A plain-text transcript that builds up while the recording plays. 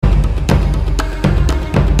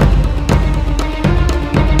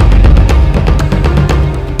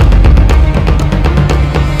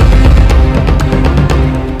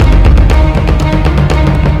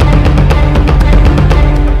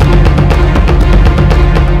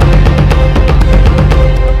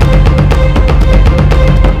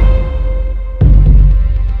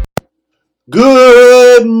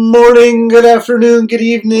morning, good afternoon, good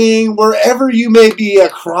evening, wherever you may be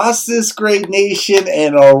across this great nation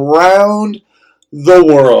and around the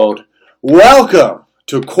world. Welcome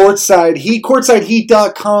to Courtside Heat,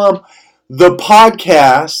 courtsideheat.com, the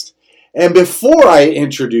podcast. And before I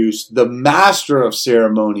introduce the master of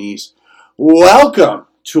ceremonies, welcome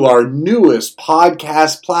to our newest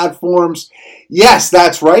podcast platforms. Yes,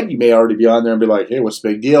 that's right. You may already be on there and be like, hey, what's the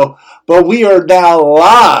big deal? But we are now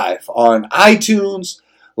live on iTunes,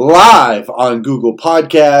 live on Google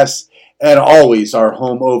Podcasts, and always our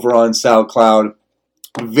home over on SoundCloud.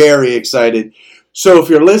 Very excited. So if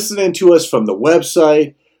you're listening to us from the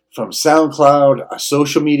website, from SoundCloud, a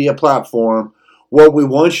social media platform, what we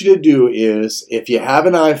want you to do is, if you have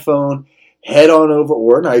an iPhone, head on over,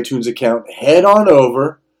 or an iTunes account, head on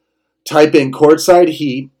over, type in Courtside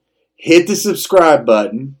Heat, hit the subscribe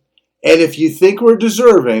button, and if you think we're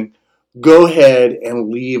deserving, go ahead and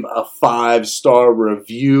leave a 5-star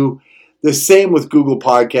review. The same with Google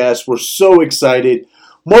Podcasts. We're so excited.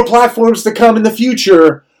 More platforms to come in the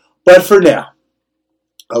future, but for now,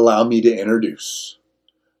 allow me to introduce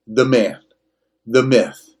the man, the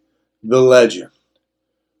myth, the legend,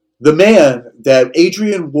 the man that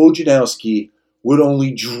Adrian Wojnarowski would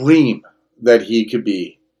only dream that he could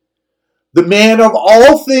be. The man of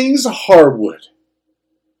all things hardwood.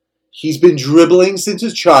 He's been dribbling since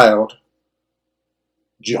a child.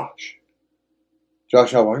 Josh.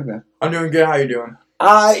 Josh, how are you, man? I'm doing good. How you doing?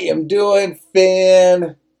 I am doing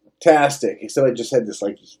fantastic. Except I just had this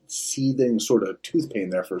seething sort of tooth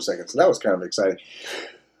pain there for a second. So that was kind of exciting.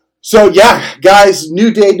 So yeah, guys,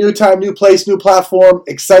 new day, new time, new place, new platform.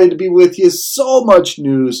 Excited to be with you. So much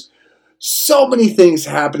news. So many things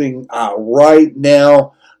happening right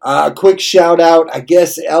now. Quick shout out. I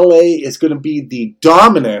guess LA is going to be the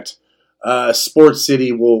dominant sports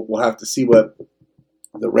city. We'll have to see what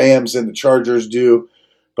the Rams and the Chargers do.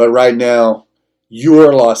 But right now,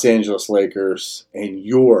 your Los Angeles Lakers and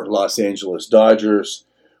your Los Angeles Dodgers,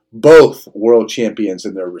 both world champions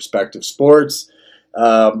in their respective sports.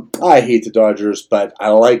 I hate the Dodgers, but I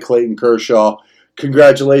like Clayton Kershaw.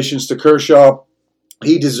 Congratulations to Kershaw.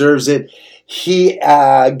 He deserves it. He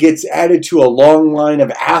gets added to a long line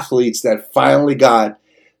of athletes that finally got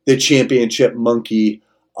the championship monkey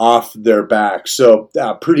off their back. So,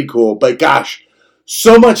 pretty cool. But gosh,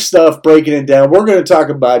 so much stuff breaking it down. We're going to talk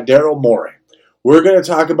about Daryl Morey. We're going to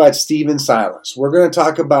talk about Stephen Silas. We're going to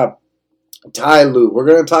talk about Ty Lue. We're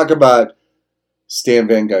going to talk about Stan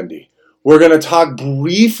Van Gundy. We're going to talk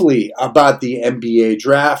briefly about the NBA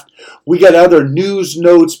draft. We got other news,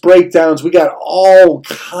 notes, breakdowns. We got all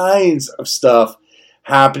kinds of stuff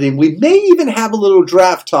happening. We may even have a little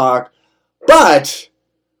draft talk, but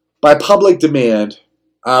by public demand,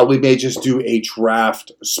 we may just do a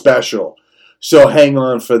draft special. So hang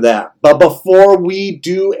on for that. But before we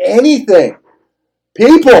do anything,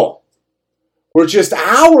 people, we're just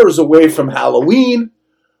hours away from Halloween.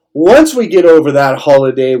 Once we get over that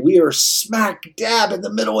holiday, we are smack dab in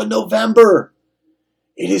the middle of November.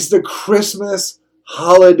 It is the Christmas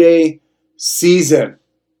holiday season.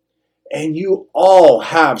 And you all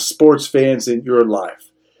have sports fans in your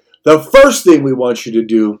life. The first thing we want you to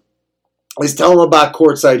do is tell them about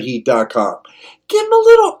courtsideheat.com. Give them a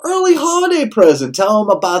little early holiday present. Tell them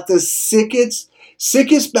about the sickest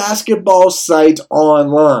basketball site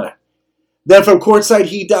online. Then from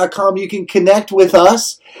courtsideheat.com, you can connect with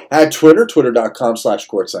us at Twitter,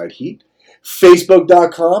 twitter.com/courtsideheat,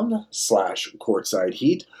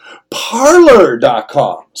 facebook.com/courtsideheat,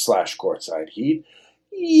 parlor.com/courtsideheat,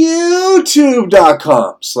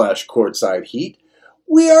 youtube.com/courtsideheat.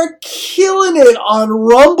 We are killing it on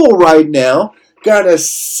Rumble right now. Got a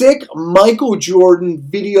sick Michael Jordan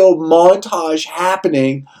video montage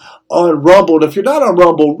happening on Rumble. And if you're not on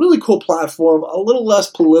Rumble, really cool platform, a little less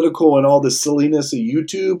political and all the silliness of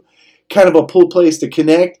YouTube. Kind of a cool place to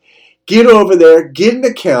connect. Get over there, get an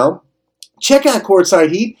account, check out Courtside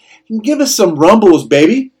Heat, and give us some Rumbles,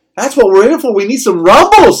 baby. That's what we're in it for. We need some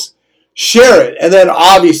Rumbles. Share it. And then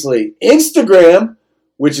obviously, Instagram,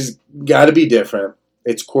 which has got to be different.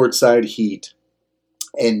 It's Courtside Heat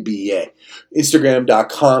NBA.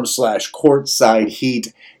 Instagram.com/Courtside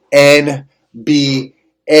Heat NBA.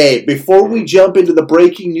 Before we jump into the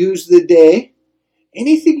breaking news of the day,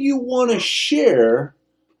 anything you want to share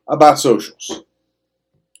about socials?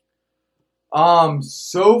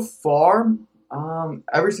 So far,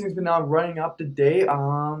 everything's been running up to date.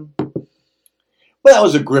 Well, that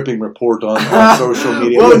was a gripping report on social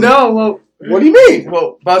media. Well, what do you mean?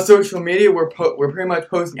 Well, about social media, we're pretty much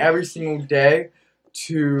posting every single day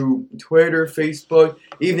to Twitter, Facebook,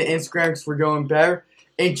 even Instagram, because we're going better.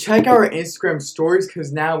 And check out our Instagram stories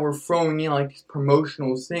because now we're throwing in like these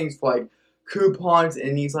promotional things for like coupons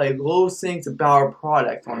and these like little things about our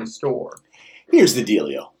product on the store. Here's the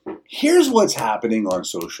dealio. Here's what's happening on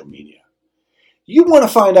social media. You want to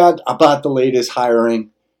find out about the latest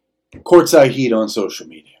hiring? Courtside Heat on social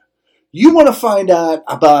media. You want to find out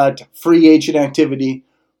about free agent activity?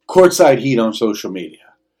 Courtside Heat on social media.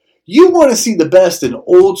 You want to see the best in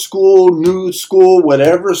old school, new school,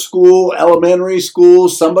 whatever school, elementary school,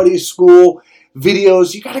 somebody's school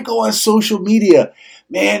videos? You got to go on social media.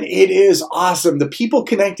 Man, it is awesome. The people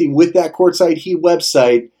connecting with that Courtside Heat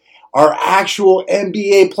website are actual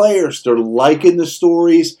NBA players. They're liking the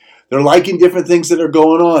stories. They're liking different things that are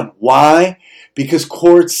going on. Why? Because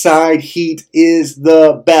Courtside Heat is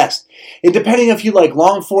the best. And depending if you like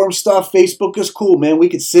long form stuff, Facebook is cool, man. We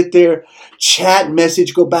could sit there, chat,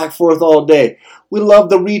 message, go back and forth all day. We love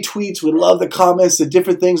the retweets. We love the comments, the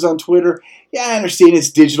different things on Twitter. Yeah, I understand it's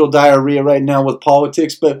digital diarrhea right now with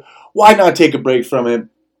politics, but why not take a break from it?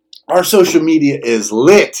 Our social media is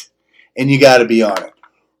lit, and you got to be on it.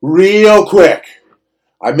 Real quick,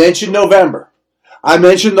 I mentioned November. I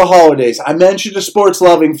mentioned the holidays. I mentioned a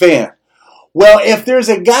sports-loving fan. Well, if there's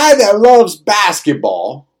a guy that loves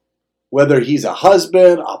basketball, whether he's a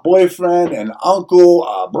husband, a boyfriend, an uncle,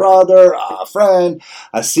 a brother, a friend,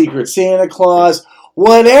 a secret Santa Claus,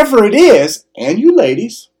 whatever it is, and you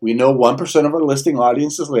ladies, we know 1% of our listening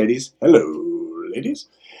audience is ladies. Hello, ladies.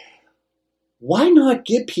 Why not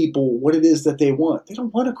get people what it is that they want? They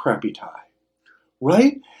don't want a crappy tie,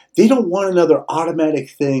 right? They don't want another automatic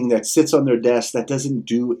thing that sits on their desk that doesn't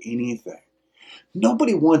do anything.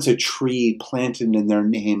 Nobody wants a tree planted in their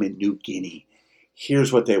name in New Guinea.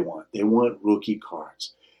 Here's what they want. They want rookie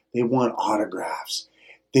cards. They want autographs.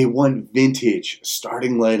 They want vintage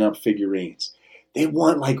starting lineup figurines. They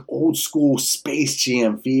want like old school Space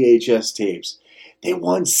Jam VHS tapes. They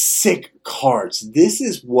want sick cards. This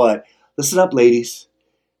is what, listen up ladies,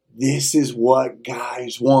 this is what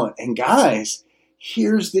guys want. And guys,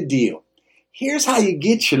 here's the deal. Here's how you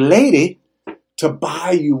get your lady to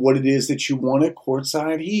buy you what it is that you want at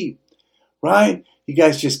Courtside Heat, right? You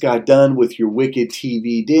guys just got done with your wicked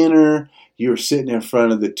TV dinner. You're sitting in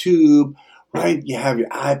front of the tube, right? You have your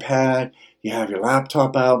iPad. You have your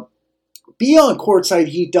laptop out. Be on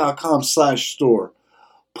courtsideheat.com/store.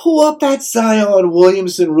 Pull up that Zion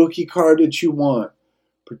Williamson rookie card that you want.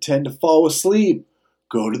 Pretend to fall asleep.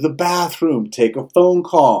 Go to the bathroom. Take a phone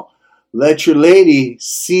call. Let your lady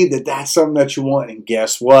see that that's something that you want. And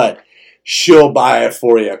guess what? She'll buy it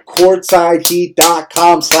for you.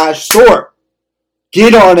 courtsideheat.com/store.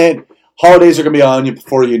 Get on it. Holidays are going to be on you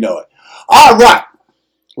before you know it. All right.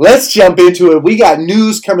 Let's jump into it. We got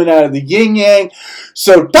news coming out of the yin yang.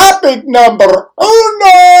 So topic number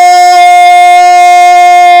uno.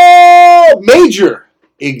 Major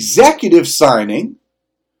executive signing.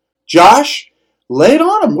 Josh, lay it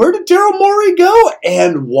on him. Where did Daryl Morey go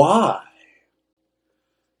and why?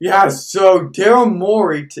 Yeah, so Daryl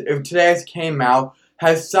Morey, if today's came out,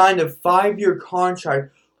 has signed a 5-year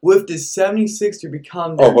contract with the 76ers to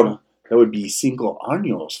become their... Oh, hold on. That would be 5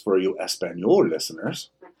 años for you Espanol listeners.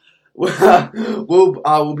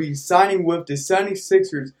 We'll be signing with the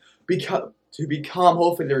 76ers to become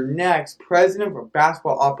hopefully their next president for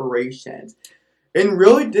basketball operations. And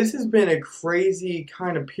really, this has been a crazy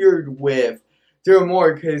kind of period with Daryl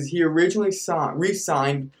Morey because he originally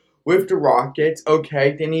re-signed with the Rockets.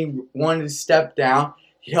 Okay, then he wanted to step down.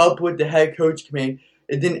 He helped with the head coach committee.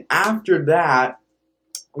 And then after that,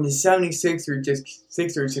 the 76ers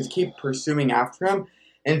just keep pursuing after him.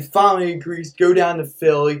 And finally agrees to go down to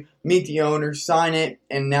Philly, meet the owner, sign it,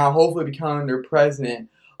 and now hopefully become their president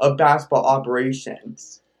of basketball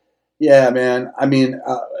operations. Yeah, man. I mean,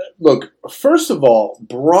 look, first of all,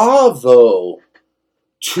 bravo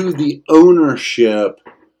to the ownership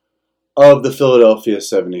of the Philadelphia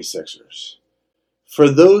 76ers. For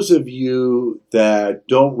those of you that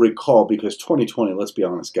don't recall, because 2020, let's be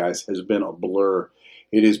honest, guys, has been a blur.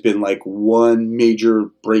 It has been like one major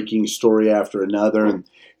breaking story after another. And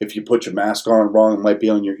if you put your mask on wrong, it might be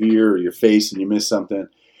on your ear or your face and you miss something.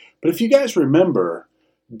 But if you guys remember,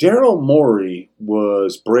 Daryl Morey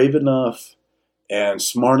was brave enough and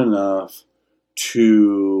smart enough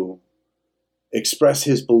to express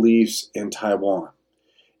his beliefs in Taiwan.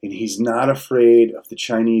 And he's not afraid of the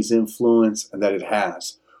Chinese influence that it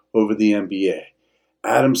has over the NBA.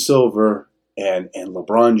 Adam Silver and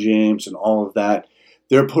LeBron James and all of that,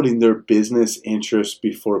 they're putting their business interests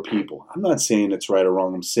before people. I'm not saying it's right or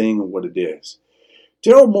wrong. I'm saying what it is.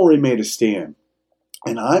 Daryl Morey made a stand.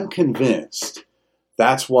 And I'm convinced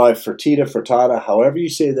that's why Fertitta, however you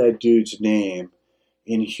say that dude's name,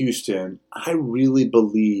 in Houston, I really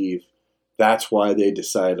believe that's why they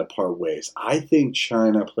decided to part ways. I think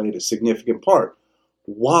China played a significant part.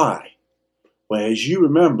 Why? Well, as you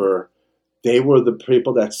remember, they were the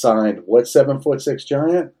people that signed what 7'6"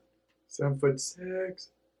 giant? 7'6".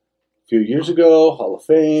 A few years ago, Hall of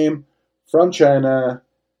Fame, from China.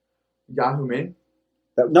 Yahoo Ming?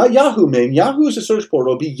 Not Yahoo Ming. Yahoo is a search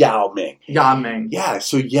portal. It'll be Yao Ming. Yao Ming. Yeah,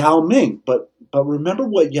 so Yao Ming. But remember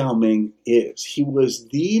what Yao Ming is. He was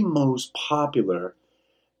the most popular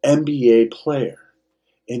NBA player.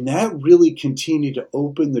 And that really continued to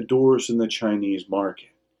open the doors in the Chinese market.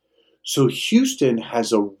 So Houston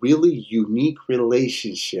has a really unique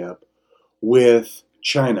relationship with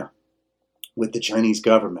China, with the Chinese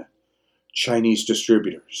government, Chinese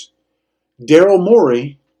distributors. Daryl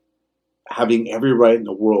Morey, having every right in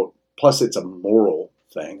the world, plus it's a moral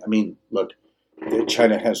thing. I mean, look,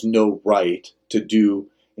 China has no right to do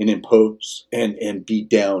and impose and beat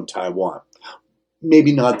down Taiwan.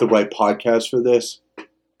 Maybe not the right podcast for this,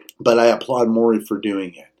 but I applaud Morey for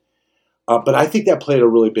doing it. But I think that played a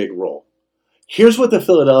really big role. Here's what the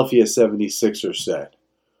Philadelphia 76ers said.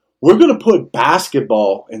 We're going to put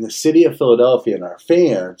basketball in the city of Philadelphia and our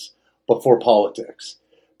fans before politics,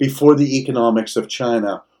 before the economics of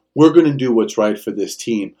China. We're going to do what's right for this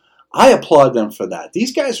team. I applaud them for that.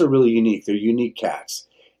 These guys are really unique. They're unique cats.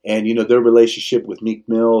 And, their relationship with Meek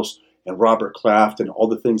Mills and Robert Kraft and all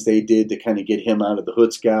the things they did to kind of get him out of the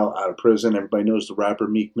hood scout, out of prison. Everybody knows the rapper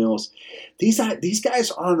Meek Mills. These guys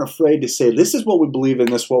aren't afraid to say, this is what we believe in,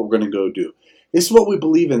 this is what we're going to go do. This is what we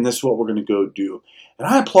believe in, this is what we're going to go do. And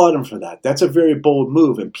I applaud them for that. That's a very bold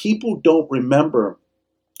move. And people don't remember,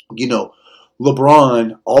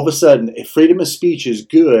 LeBron, all of a sudden, if freedom of speech is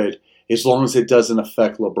good, as long as it doesn't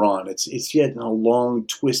affect LeBron. It's yet a long,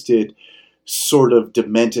 twisted, sort of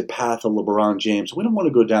demented path of LeBron James. We don't want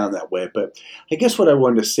to go down that way, but I guess what I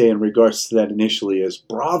wanted to say in regards to that initially is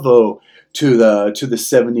bravo to the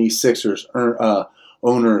 76ers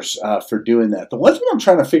owners for doing that. The one thing I'm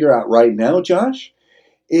trying to figure out right now, Josh,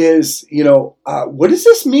 is, what does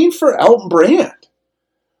this mean for Elton Brand?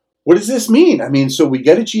 What does this mean? I mean, so we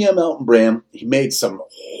get a GM, Elton Brand. He made some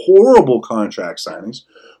horrible contract signings.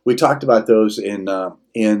 We talked about those in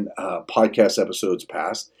podcast episodes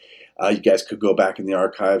past. You guys could go back in the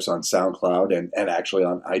archives on SoundCloud and actually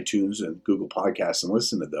on iTunes and Google Podcasts and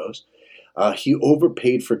listen to those. He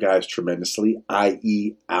overpaid for guys tremendously,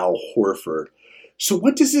 i.e. Al Horford. So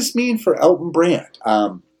what does this mean for Elton Brand?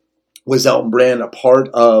 Was Elton Brand a part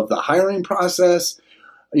of the hiring process?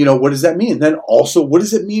 What does that mean? Then also, what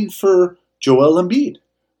does it mean for Joel Embiid?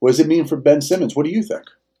 What does it mean for Ben Simmons? What do you think?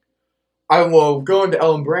 I will go into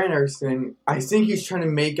Elton Branderson. I think he's trying to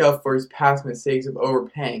make up for his past mistakes of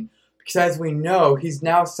overpaying. Because as we know, he's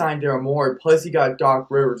now signed Daryl Morey, plus he got Doc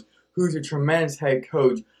Rivers, who's a tremendous head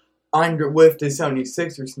coach with the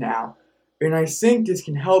 76ers now. And I think this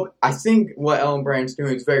can help. I think what Elton Brand's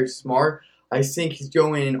doing is very smart. I think he's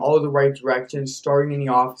going in all the right directions, starting in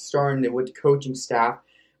the office, starting with the coaching staff,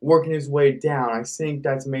 working his way down. I think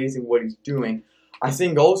that's amazing what he's doing. I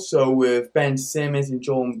think also with Ben Simmons and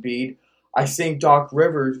Joel Embiid, I think Doc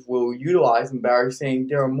Rivers will utilize him better. I think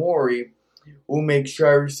Daryl Morey will make sure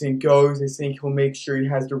everything goes. I think he'll make sure he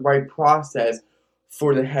has the right process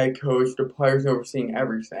for the head coach, the players overseeing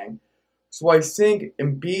everything. So I think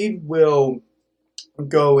Embiid will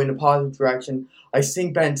go in a positive direction. I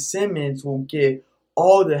think Ben Simmons will get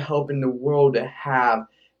all the help in the world to have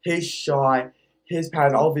his shot, his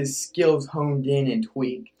pass, all of his skills honed in and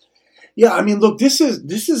tweaked. Yeah, I mean, look, this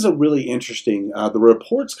is a really interesting. The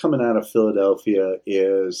reports coming out of Philadelphia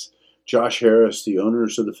is Josh Harris, the owner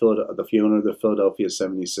of the Philadelphia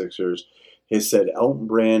 76ers, has said Elton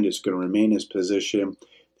Brand is going to remain in his position.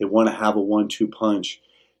 They want to have a 1-2 punch.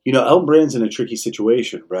 Elton Brand's in a tricky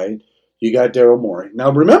situation, right? You got Daryl Morey.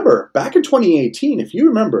 Now, remember, back in 2018, if you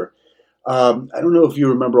remember, I don't know if you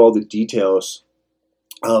remember all the details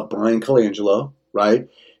of Brian Colangelo, right?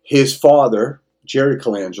 His father, Jerry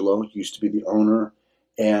Colangelo, used to be the owner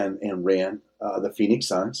and ran the Phoenix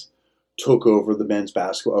Suns, took over the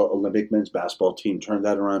Olympic men's basketball team, turned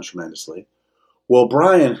that around tremendously. Well,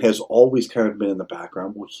 Brian has always kind of been in the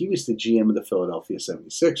background. Well, he was the GM of the Philadelphia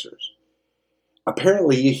 76ers.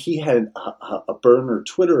 Apparently, he had a burner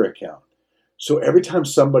Twitter account. So every time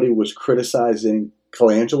somebody was criticizing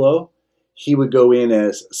Colangelo, he would go in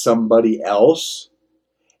as somebody else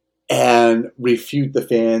and refute the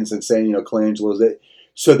fans and say, Colangelo's it.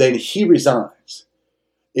 So then he resigns.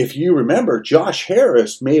 If you remember, Josh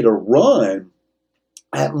Harris made a run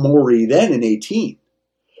at Morey then in 18.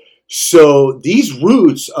 So these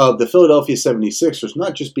roots of the Philadelphia 76ers,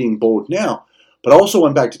 not just being bold now, but also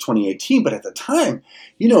went back to 2018. But at the time,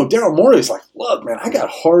 Daryl Morey's like, look, man, I got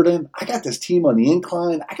Harden. I got this team on the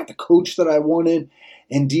incline. I got the coach that I wanted,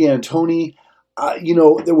 and D'Antoni.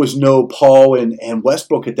 There was no Paul and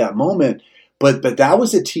Westbrook at that moment, but that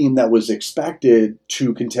was a team that was expected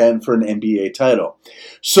to contend for an NBA title.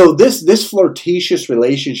 So this flirtatious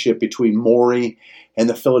relationship between Morey and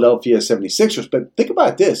the Philadelphia 76ers. But think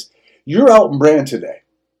about this. You're Elton Brand today,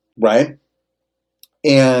 right?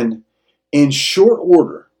 And in short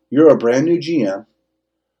order, you're a brand new GM,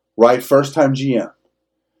 right? First-time GM.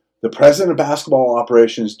 The president of basketball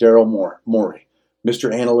operations, Daryl Morey,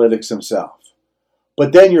 Mr. Analytics himself.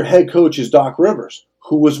 But then your head coach is Doc Rivers,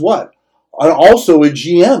 who was what? Also a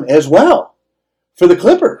GM as well for the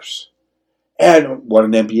Clippers. And won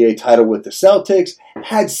an NBA title with the Celtics,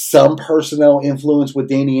 had some personnel influence with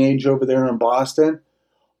Danny Ainge over there in Boston.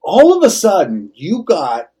 All of a sudden, you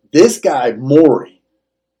got this guy, Morey,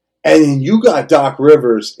 and then you got Doc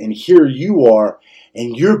Rivers, and here you are,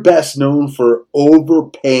 and you're best known for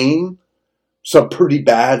overpaying some pretty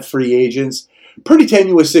bad free agents. Pretty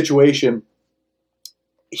tenuous situation.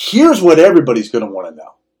 Here's what everybody's going to want to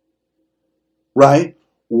know, right?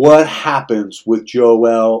 What happens with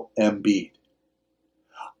Joel Embiid?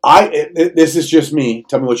 This is just me.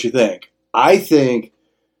 Tell me what you think. I think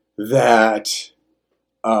that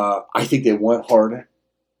they want Harden.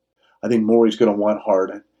 I think Morey's going to want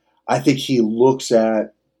Harden. I think he looks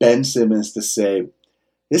at Ben Simmons to say,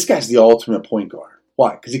 this guy's the ultimate point guard.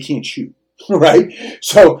 Why? Because he can't shoot, right?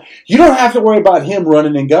 So you don't have to worry about him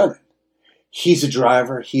running and gunning. He's a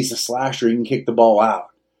driver. He's a slasher. He can kick the ball out.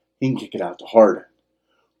 He can kick it out to Harden.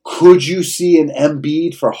 Could you see an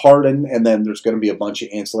Embiid for Harden, and then there's going to be a bunch of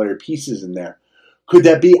ancillary pieces in there? Could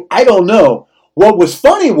that be? I don't know. What was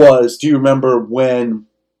funny was, do you remember when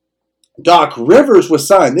Doc Rivers was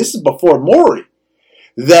signed? This is before Morey.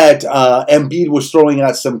 That Embiid was throwing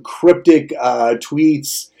out some cryptic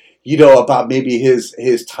tweets, about maybe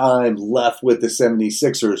his time left with the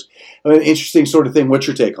 76ers. I mean, interesting sort of thing. What's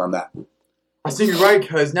your take on that? I think you're right,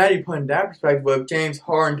 because now you put in that perspective of James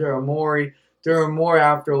Harden, Daryl Morey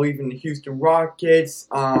after leaving the Houston Rockets,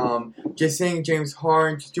 just seeing James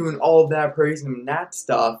Harden, just doing all of that, praising him and that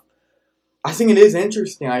stuff. I think it is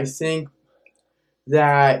interesting. I think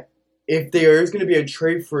that if there is going to be a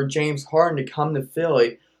trade for James Harden to come to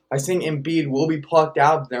Philly, I think Embiid will be plucked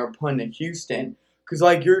out there and put in Houston. Because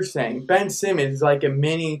like you're saying, Ben Simmons is like a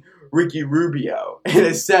mini Ricky Rubio in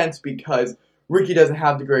a sense, because Ricky doesn't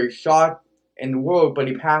have the greatest shot in the world, but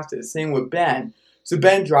he passed it. Same with Ben. So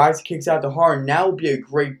Ben drives, kicks out to Harden. Now would be a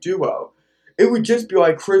great duo. It would just be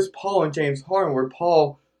like Chris Paul and James Harden, where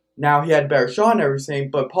Paul, now he had a better shot and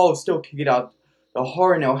everything, but Paul would still kick it out to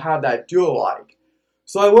Harden. They'll have that duo like.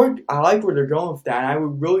 So I like where they're going with that, and I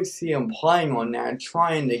would really see him playing on that,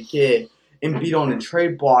 trying to get Embiid on the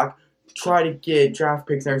trade block, try to get draft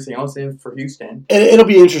picks and everything else in for Houston. And it'll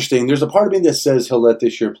be interesting. There's a part of me that says he'll let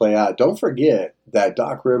this year play out. Don't forget that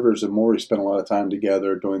Doc Rivers and Morey spent a lot of time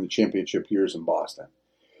together during the championship years in Boston.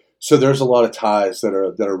 So there's a lot of ties that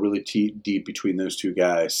are really deep between those two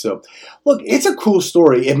guys. So, look, it's a cool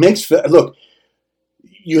story. It makes look.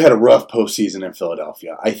 You had a rough postseason in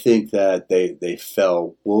Philadelphia. I think that they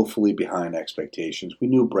fell woefully behind expectations. We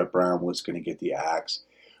knew Brett Brown was going to get the axe.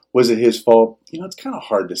 Was it his fault? It's kind of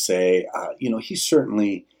hard to say. He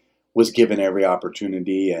certainly was given every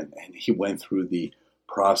opportunity, and he went through the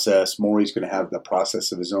process. Morey's going to have the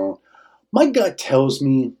process of his own. My gut tells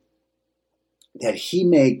me that he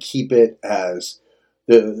may keep it as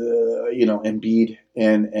the Embiid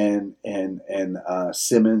and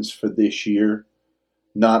Simmons for this year.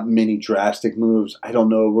 Not many drastic moves. I don't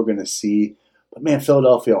know. We're going to see. But, man,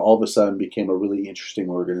 Philadelphia all of a sudden became a really interesting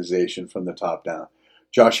organization from the top down.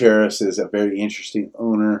 Josh Harris is a very interesting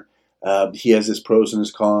owner. He has his pros and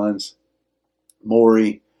his cons.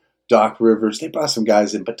 Morey, Doc Rivers, they brought some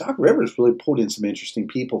guys in. But Doc Rivers really pulled in some interesting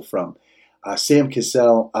people from Sam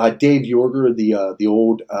Cassell, Dave Yorger, the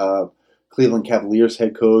old Cleveland Cavaliers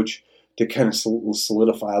head coach, to kind of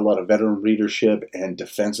solidify a lot of veteran leadership and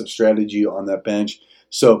defensive strategy on that bench.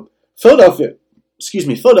 So Philadelphia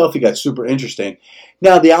got super interesting.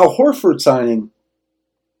 Now, the Al Horford signing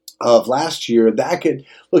of last year,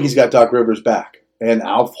 he's got Doc Rivers back. And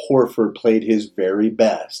Al Horford played his very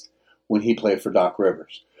best when he played for Doc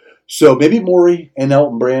Rivers. So maybe Morey and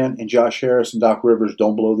Elton Brand and Josh Harris and Doc Rivers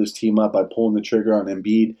don't blow this team up by pulling the trigger on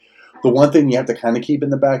Embiid. The one thing you have to kind of keep in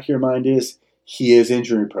the back of your mind is he is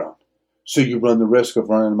injury prone. So you run the risk of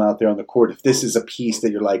running him out there on the court. If this is a piece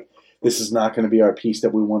that you're like, this is not going to be our piece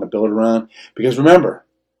that we want to build around. Because remember,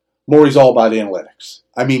 Morey's all about analytics.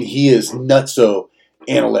 I mean, he is nutso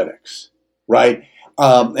analytics, right?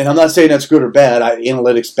 And I'm not saying that's good or bad.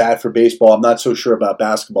 Analytics bad for baseball. I'm not so sure about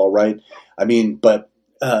basketball, right? I mean, but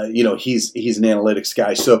he's an analytics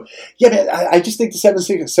guy. So yeah, man, I just think the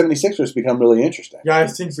 76ers become really interesting. Yeah, I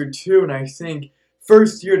think so too, and I think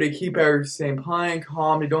first year they keep everything playing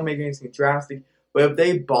calm. They don't make anything drastic. But if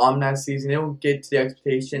they bomb that season, they don't get to the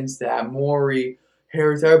expectations that Morey,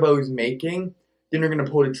 Harris, everybody was making. Then they're going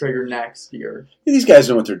to pull the trigger next year. These guys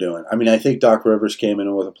know what they're doing. I mean, I think Doc Rivers came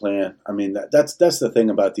in with a plan. I mean, that's the thing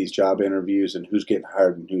about these job interviews and who's getting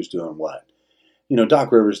hired and who's doing what.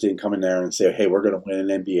 Doc Rivers didn't come in there and say, hey, we're going to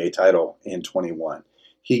win an NBA title in 21.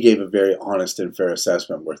 He gave a very honest and fair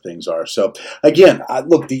assessment where things are. So, again,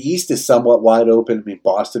 look, the East is somewhat wide open. I mean,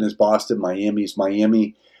 Boston is Boston. Miami's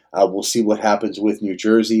Miami. We'll see what happens with New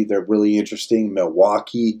Jersey. They're really interesting.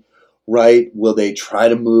 Milwaukee, right? Will they try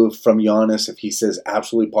to move from Giannis if he says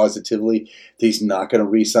absolutely positively that he's not going to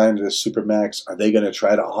re-sign to the Supermax? Are they going to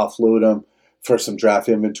try to offload him for some draft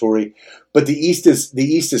inventory? But the East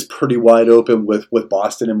is pretty wide open with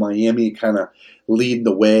Boston and Miami kind of leading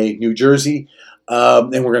the way. New Jersey,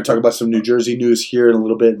 and we're going to talk about some New Jersey news here in a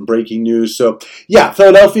little bit and breaking news. So, yeah,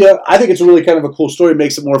 Philadelphia, I think it's really kind of a cool story.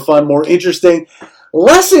 Makes it more fun, more interesting.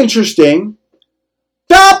 Less interesting,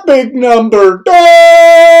 topic number 2.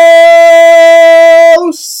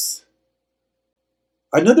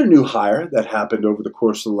 Another new hire that happened over the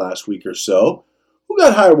course of the last week or so. Who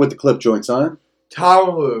got hired with the clip joints on?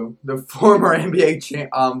 Tyronn Lue, the former NBA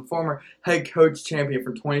former head coach champion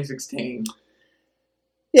from 2016.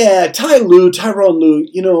 Yeah, Tyronn Lue,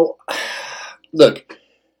 look,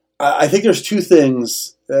 I think there's two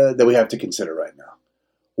things that we have to consider right now.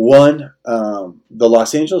 One, the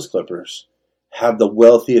Los Angeles Clippers have the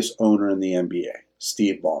wealthiest owner in the NBA,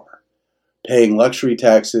 Steve Ballmer. Paying luxury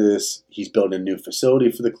taxes, he's built a new facility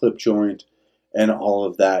for the clip joint, and all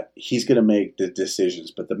of that. He's going to make the decisions.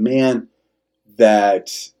 But the man that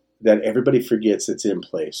everybody forgets that's in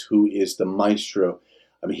place, who is the maestro,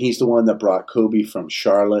 I mean, he's the one that brought Kobe from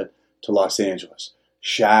Charlotte to Los Angeles,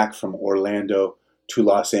 Shaq from Orlando to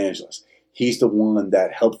Los Angeles. He's the one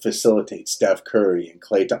that helped facilitate Steph Curry and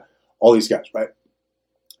Klay Thompson, all these guys, right?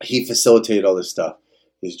 He facilitated all this stuff,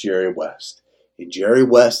 is Jerry West. And Jerry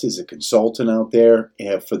West is a consultant out there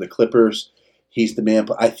for the Clippers. He's the man.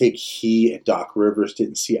 I think he and Doc Rivers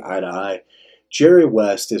didn't see eye to eye. Jerry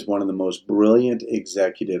West is one of the most brilliant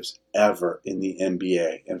executives ever in the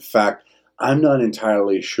NBA. In fact, I'm not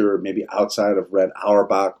entirely sure, maybe outside of Red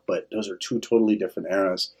Auerbach, but those are two totally different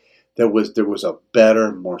eras. There was a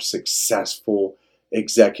better, more successful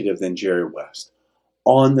executive than Jerry West.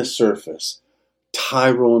 On the surface,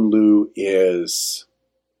 Tyronn Lue is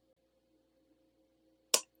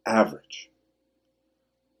average.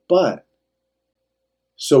 But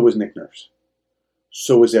so was Nick Nurse.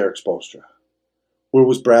 So was Eric Spoelstra. Where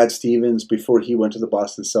was Brad Stevens before he went to the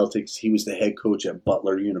Boston Celtics? He was the head coach at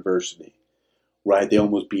Butler University. Right? They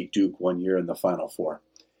almost beat Duke one year in the Final Four.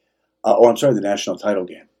 The national title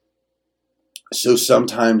game. So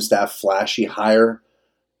sometimes that flashy hire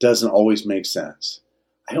doesn't always make sense.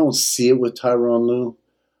 I don't see it with Tyronn Lue,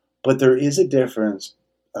 but there is a difference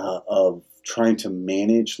of trying to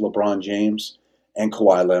manage LeBron James and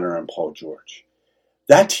Kawhi Leonard and Paul George.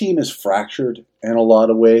 That team is fractured in a lot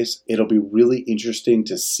of ways. It'll be really interesting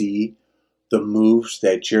to see the moves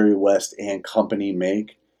that Jerry West and company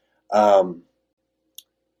make. Ty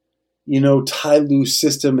Lue's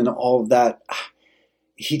system and all of that,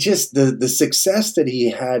 he just, the success that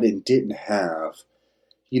he had and didn't have,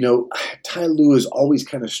 Ty Lue has always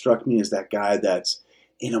kind of struck me as that guy that's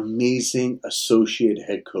an amazing associate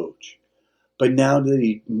head coach. But now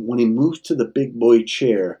that when he moves to the big boy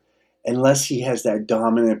chair, unless he has that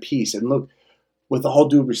dominant piece, and look, with all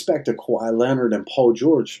due respect to Kawhi Leonard and Paul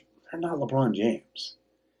George, they're not LeBron James.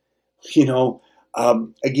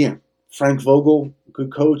 Again, Frank Vogel,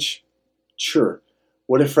 good coach, sure.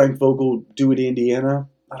 What did Frank Vogel do at Indiana?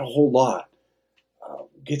 Not a whole lot.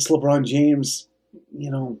 Gets LeBron James,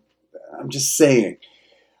 I'm just saying.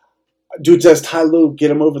 Does Ty Lue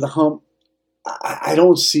get him over the hump? I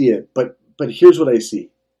don't see it, but here's what I see.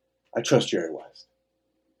 I trust Jerry West.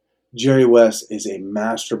 Jerry West is a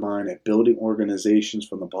mastermind at building organizations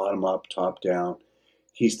from the bottom up, top down.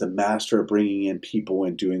 He's the master of bringing in people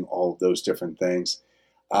and doing all of those different things.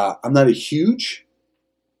 I'm not a huge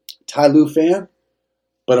Ty Lue fan,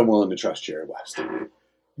 but I'm willing to trust Jerry West.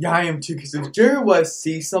 Yeah, I am too, because if Jerry West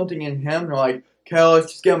sees something in him, they're like, okay,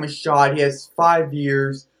 let's just give him a shot. He has 5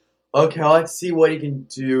 years. Okay, let's see what he can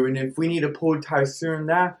do. And if we need to pull Ty sooner than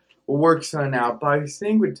that, we'll work something out. But I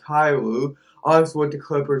think with Ty Lue, obviously what the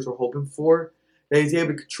Clippers are hoping for, that he's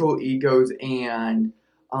able to control egos and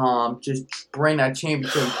just bring that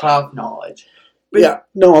championship and playoff knowledge. But, yeah.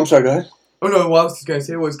 No, I'm sorry. Go ahead. Oh no, what I was just gonna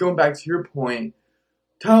say was going back to your point.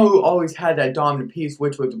 Ty Lue always had that dominant piece,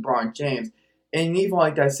 which was LeBron James, and even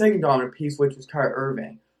like that second dominant piece, which was Kyrie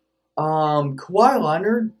Irving. Kawhi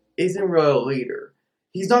Leonard isn't really a leader.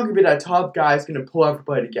 He's not gonna be that top guy that's gonna pull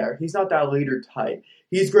everybody together. He's not that leader type.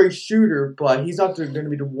 He's a great shooter, but he's not gonna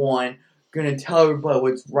be the one gonna tell everybody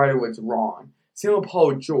what's right or what's wrong. Same with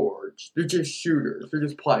Paul George. They're just shooters. They're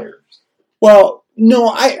just players. Well, no,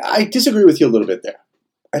 I disagree with you a little bit there.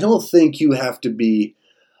 I don't think you have to be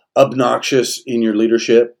obnoxious in your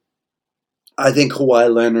leadership. I think Kawhi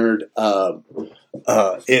Leonard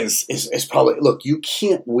is probably, look, you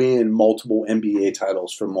can't win multiple NBA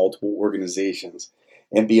titles for multiple organizations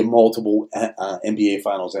and be a multiple NBA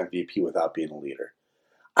Finals MVP without being a leader.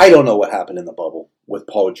 I don't know what happened in the bubble with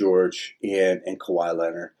Paul George and Kawhi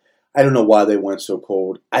Leonard. I don't know why they went so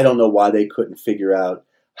cold. I don't know why they couldn't figure out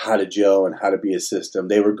how to gel and how to be a system.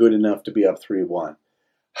 They were good enough to be up 3-1.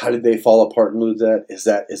 How did they fall apart and lose that? Is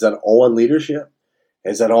that all on leadership?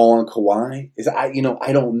 Is that all on Kawhi?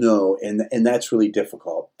 I don't know, and that's really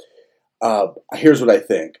difficult. Here's what I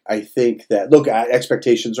think. I think that, look,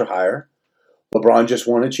 expectations are higher. LeBron just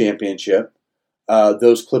won a championship.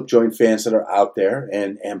 Those Clip Joint fans that are out there,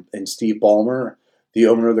 and Steve Ballmer, the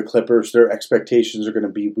owner of the Clippers, their expectations are going to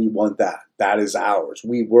be, we want that. That is ours.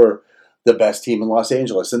 We were the best team in Los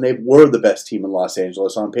Angeles, and they were the best team in Los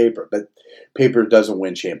Angeles on paper, but paper doesn't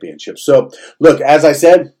win championships. So, look, as I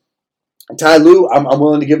said, Ty Lue, I'm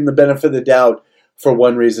willing to give him the benefit of the doubt for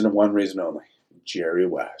one reason and one reason only. Jerry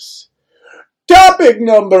West. Topic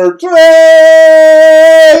number 3.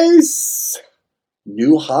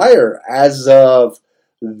 New hire as of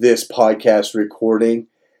this podcast recording.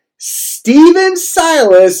 Stephen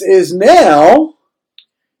Silas is now...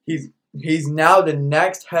 He's now the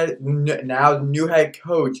new head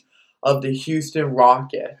coach of the Houston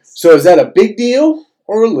Rockets. So is that a big deal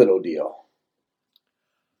or a little deal?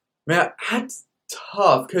 Man, that's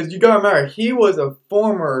tough because you gotta remember he was a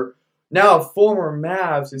former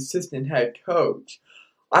Mavs assistant head coach.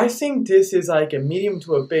 I think this is like a medium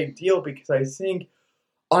to a big deal because I think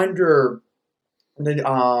under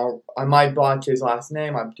I might botch his last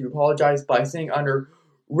name. I do apologize, but I think under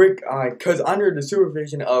Rick, because under the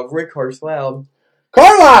supervision of Rick Carlisle,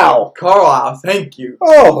 thank you.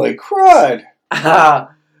 Holy crud!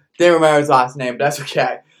 Didn't remember his last name, but that's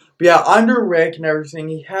okay. But yeah, under Rick and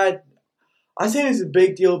everything, I think it's a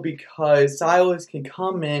big deal because Silas can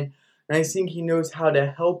come in, and I think he knows how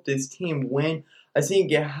to help this team win. I think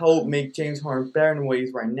he can help make James Harden better in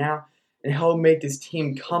ways right now, and help make this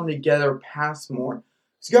team come together, pass more.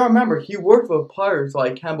 So you gotta remember, he worked with players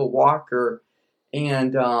like Kemba Walker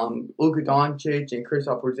and Luka Doncic and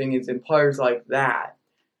Kristaps Porzingis and players like that.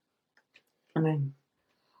 And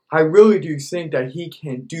I really do think that he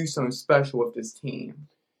can do something special with this team.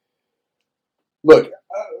 Look,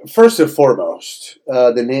 first and foremost,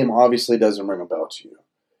 the name obviously doesn't ring a bell to you.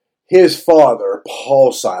 His father,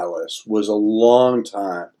 Paul Silas, was a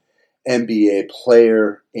long-time NBA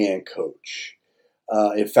player and coach.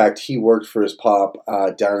 In fact, he worked for his pop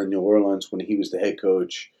down in New Orleans when he was the head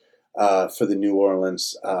coach for the New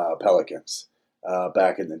Orleans Pelicans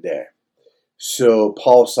back in the day. So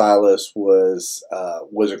Paul Silas was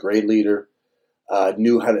a great leader,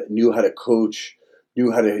 knew how to coach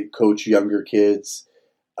younger kids.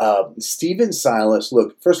 Stephen Silas,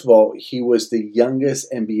 look, first of all, he was the youngest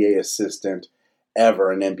NBA assistant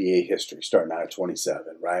ever in NBA history, starting out at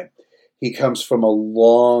 27, right? He comes from a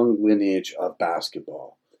long lineage of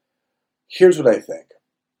basketball. Here's what I think.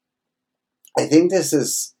 I think this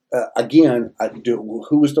is,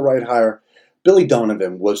 who was the right hire? Billy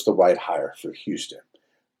Donovan was the right hire for Houston.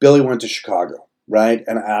 Billy went to Chicago, right?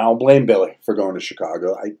 And I don't blame Billy for going to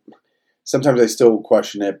Chicago. Sometimes I still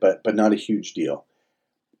question it, but not a huge deal.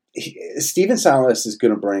 Stephen Silas is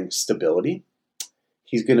going to bring stability.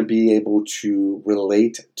 He's going to be able to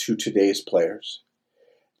relate to today's players.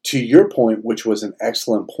 To your point, which was an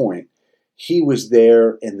excellent point, he was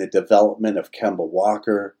there in the development of Kemba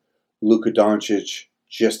Walker, Luka Doncic,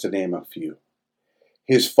 just to name a few.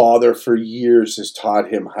 His father for years has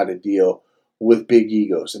taught him how to deal with big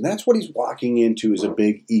egos. And that's what he's walking into, is a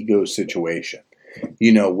big ego situation,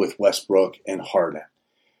 with Westbrook and Harden.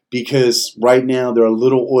 Because right now they're a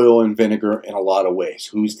little oil and vinegar in a lot of ways.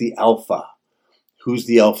 Who's the alpha? Who's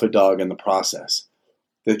the alpha dog in the process?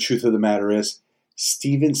 The truth of the matter is,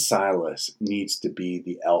 Stephen Silas needs to be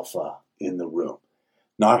the alpha in the room.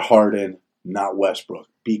 Not Harden, not Westbrook.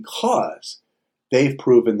 Because they've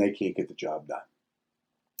proven they can't get the job done.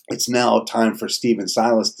 It's now time for Stephen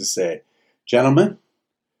Silas to say, gentlemen,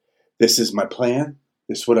 this is my plan.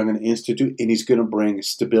 This is what I'm going to institute. And he's going to bring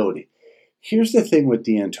stability. Here's the thing with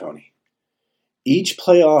D'Antoni. Each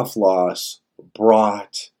playoff loss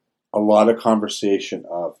brought a lot of conversation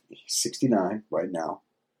of he's 69 right now.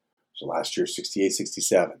 So last year, 68,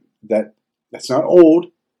 67. That's not old,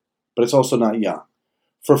 but it's also not young.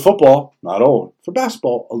 For football, not old. For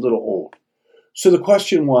basketball, a little old. So the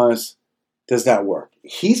question was, does that work?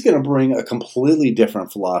 He's going to bring a completely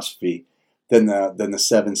different philosophy than the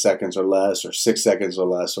 7 seconds or less or 6 seconds or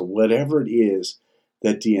less or whatever it is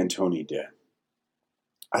that D'Antoni did.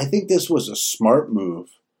 I think this was a smart move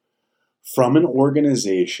from an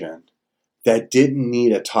organization that didn't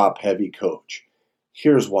need a top-heavy coach.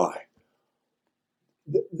 Here's why.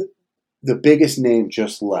 The biggest name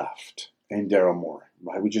just left, and Daryl Morey,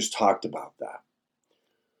 right? We just talked about that.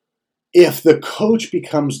 If the coach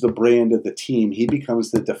becomes the brand of the team, he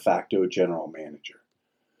becomes the de facto general manager.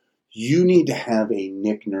 You need to have a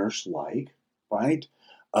Nick Nurse-like, right?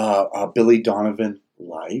 Billy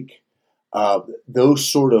Donovan-like, those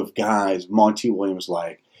sort of guys, Monty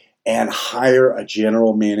Williams-like, and hire a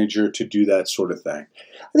general manager to do that sort of thing.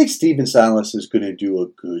 I think Stephen Silas is going to do a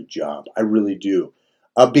good job. I really do.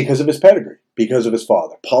 Because of his pedigree, because of his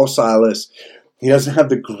father. Paul Silas, he doesn't have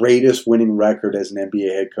the greatest winning record as an NBA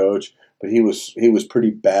head coach, but he was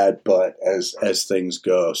pretty bad, but as things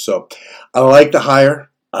go. So I like the hire.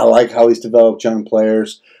 I like how he's developed young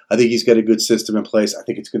players. I think he's got a good system in place. I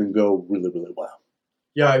think it's going to go really, really well.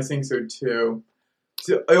 Yeah, I think so too.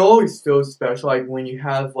 So it always feels special, like when you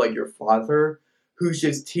have like your father, who's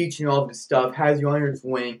just teaching all this stuff, has you on his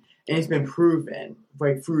wing, and it's been proven,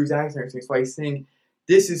 like through his acts and everything. So I think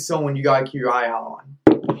this is someone you gotta keep your eye out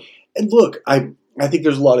on. And look, I think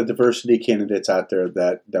there's a lot of diversity candidates out there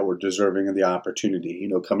that were deserving of the opportunity.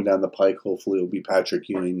 Coming down the pike, hopefully it'll be Patrick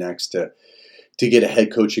Ewing next to get a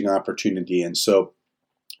head coaching opportunity. And so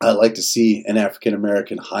I'd like to see an African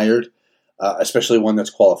American hired, especially one that's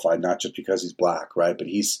qualified, not just because he's black, right? But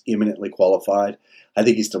he's eminently qualified. I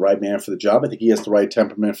think he's the right man for the job. I think he has the right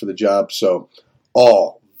temperament for the job. So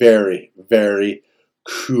all very, very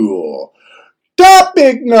cool.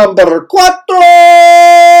 Topic number 4.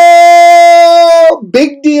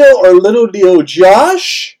 Big deal or little deal,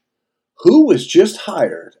 Josh? Who was just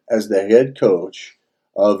hired as the head coach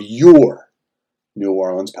of your New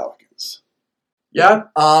Orleans Pelicans?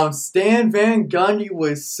 Yep, Stan Van Gundy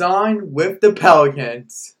was signed with the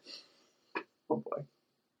Pelicans. Oh boy.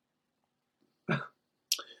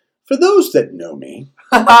 For those that know me,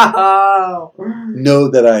 know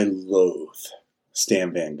that I loathe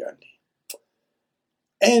Stan Van Gundy.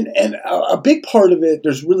 And a big part of it,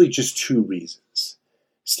 there's really just two reasons.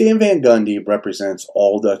 Stan Van Gundy represents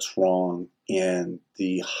all that's wrong in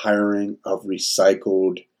the hiring of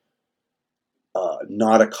recycled,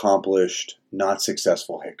 not accomplished, not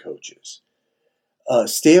successful head coaches.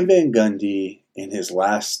 Stan Van Gundy, in his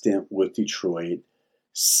last stint with Detroit,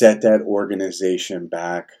 set that organization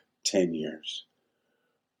back 10 years.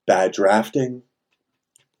 Bad drafting,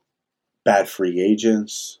 bad free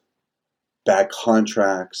agents, bad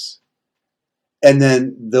contracts, and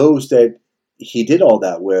then those that he did all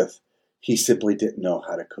that with, he simply didn't know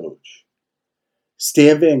how to coach.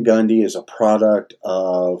 Stan Van Gundy is a product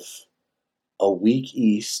of a weak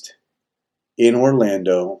East in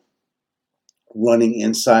Orlando, running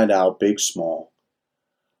inside out, big, small.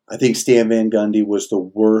 I think Stan Van Gundy was the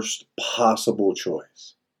worst possible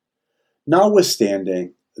choice.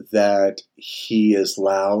 Notwithstanding that he is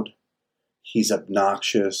loud, he's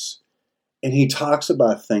obnoxious, and he talks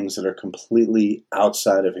about things that are completely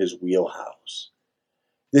outside of his wheelhouse.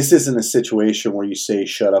 This isn't a situation where you say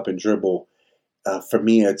shut up and dribble. For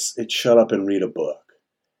me, it's shut up and read a book.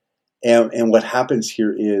 And what happens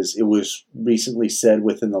here is, it was recently said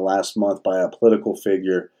within the last month by a political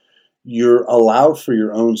figure, you're allowed for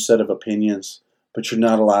your own set of opinions, but you're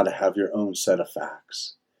not allowed to have your own set of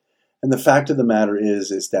facts. And the fact of the matter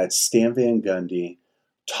is that Stan Van Gundy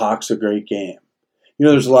talks a great game.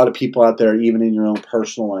 There's a lot of people out there, even in your own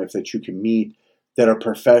personal life, that you can meet that are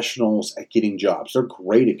professionals at getting jobs. They're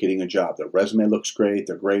great at getting a job. Their resume looks great.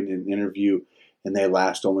 They're great in an interview, and they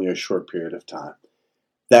last only a short period of time.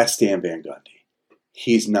 That's Stan Van Gundy.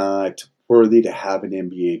 He's not worthy to have an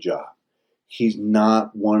NBA job. He's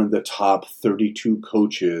not one of the top 32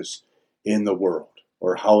 coaches in the world,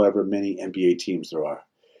 or however many NBA teams there are.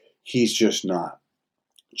 He's just not.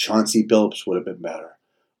 Chauncey Billups would have been better.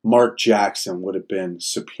 Mark Jackson would have been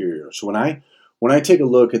superior. So when I take a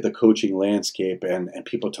look at the coaching landscape and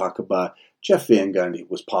people talk about Jeff Van Gundy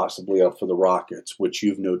was possibly up for the Rockets, which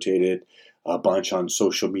you've notated a bunch on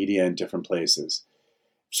social media and different places.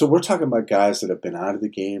 So we're talking about guys that have been out of the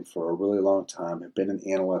game for a really long time, have been an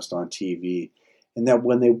analyst on TV, and that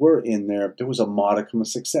when they were in there, there was a modicum of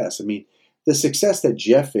success. I mean, The success that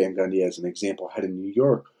Jeff Van Gundy, as an example, had in New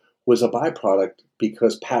York was a byproduct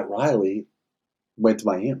because Pat Riley went to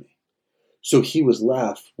Miami. So he was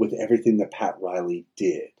left with everything that Pat Riley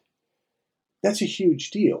did. That's a huge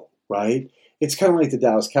deal, right? It's kind of like the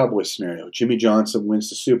Dallas Cowboys scenario. Jimmy Johnson wins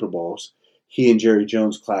the Super Bowls. He and Jerry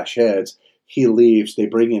Jones clash heads. He leaves. They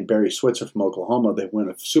bring in Barry Switzer from Oklahoma. They win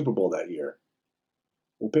a Super Bowl that year.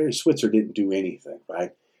 Well, Barry Switzer didn't do anything,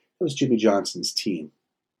 right? It was Jimmy Johnson's team.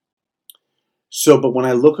 So, but when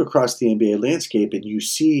I look across the NBA landscape and you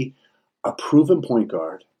see a proven point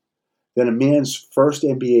guard, then a man's first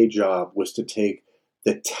NBA job was to take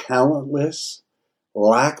the talentless,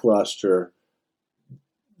 lackluster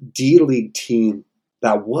D-League team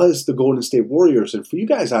that was the Golden State Warriors. And for you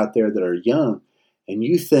guys out there that are young and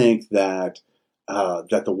you think that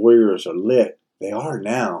that the Warriors are lit, they are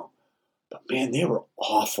now. But man, they were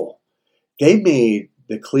awful. They made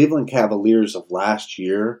the Cleveland Cavaliers of last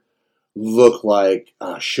year look like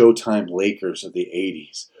Showtime Lakers of the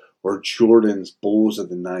 80s or Jordan's Bulls of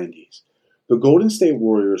the 90s. The Golden State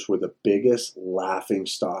Warriors were the biggest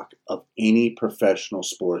laughingstock of any professional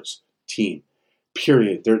sports team.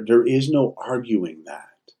 Period. There is no arguing that.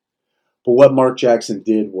 But what Mark Jackson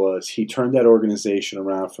did was he turned that organization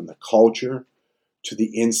around from the culture to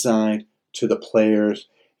the inside to the players,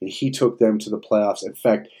 and he took them to the playoffs. In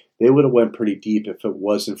fact, they would have went pretty deep if it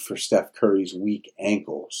wasn't for Steph Curry's weak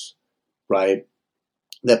ankles, right,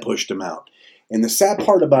 that pushed him out. And the sad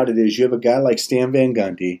part about it is you have a guy like Stan Van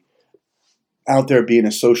Gundy out there being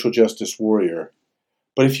a social justice warrior.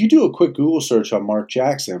 But if you do a quick Google search on Mark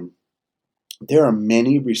Jackson, there are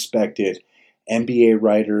many respected NBA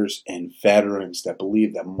writers and veterans that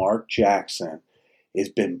believe that Mark Jackson has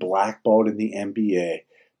been blackballed in the NBA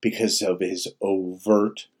because of his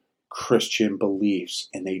overt Christian beliefs,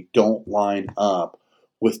 and they don't line up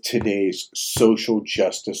with today's social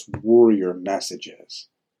justice warrior messages.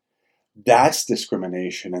 That's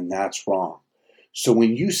discrimination, and that's wrong. So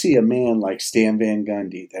when you see a man like Stan Van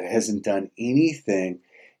Gundy that hasn't done anything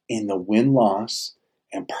in the win-loss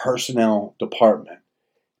and personnel department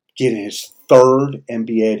get his third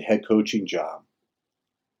NBA head coaching job,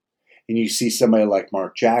 and you see somebody like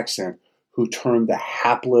Mark Jackson who turned the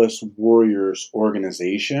hapless Warriors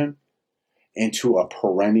organization into a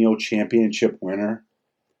perennial championship winner,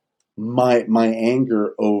 my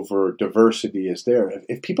anger over diversity is there.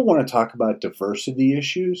 If people want to talk about diversity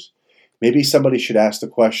issues, maybe somebody should ask the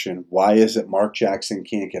question, why is it Mark Jackson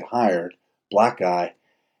can't get hired, black guy,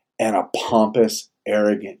 and a pompous,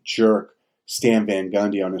 arrogant jerk, Stan Van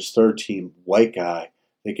Gundy on his third team, white guy,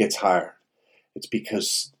 that gets hired? It's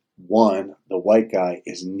because, one, the white guy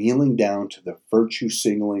is kneeling down to the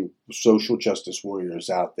virtue-signaling social justice warriors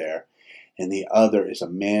out there, and the other is a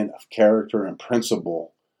man of character and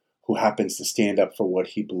principle who happens to stand up for what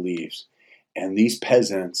he believes. And these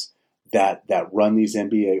peasants that run these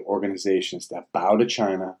NBA organizations that bow to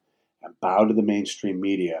China and bow to the mainstream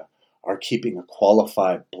media are keeping a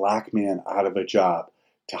qualified black man out of a job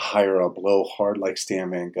to hire a blowhard like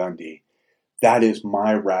Stan Van Gundy. That is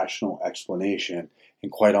my rational explanation.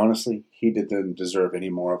 And quite honestly, he didn't deserve any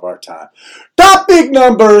more of our time. Topic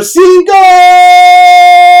number, Seagull!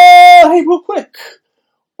 Hey, real quick,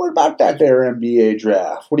 what about that there NBA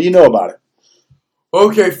draft? What do you know about it?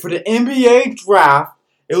 Okay, for the NBA draft,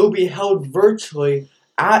 it will be held virtually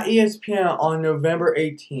at ESPN on November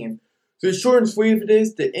 18th. So the short and sweet of it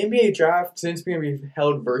is, the NBA draft, since it's going to be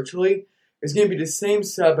held virtually, is going to be the same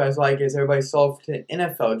setup as everybody saw for the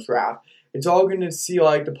NFL draft. It's all going to see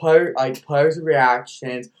the players'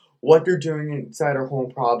 reactions, what they're doing inside their home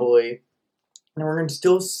probably, and we're going to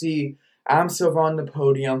still see Adam Silver on the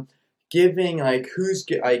podium, giving who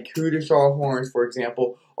the Charlotte Hornets, for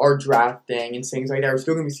example, are drafting and things like that. We're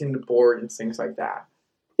still going to be seeing the board and things like that.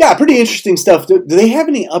 Yeah, pretty interesting stuff. Do they have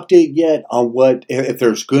any update yet on if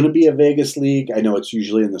there's going to be a Vegas League? I know it's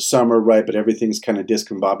usually in the summer, right, but everything's kind of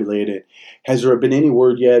discombobulated. Has there been any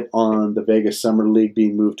word yet on the Vegas Summer League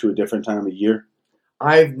being moved to a different time of year?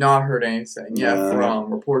 I've not heard anything yet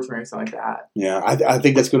from reports or anything like that. Yeah, I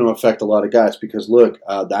think that's going to affect a lot of guys because, look,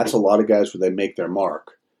 that's a lot of guys where they make their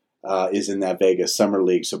mark is in that Vegas Summer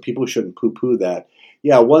League, so people shouldn't poo-poo that.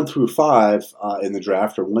 Yeah, 1 through 5 in the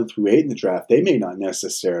draft or 1 through 8 in the draft, they may not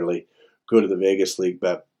necessarily go to the Vegas League,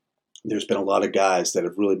 but there's been a lot of guys that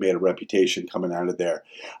have really made a reputation coming out of there.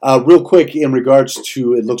 Real quick, in regards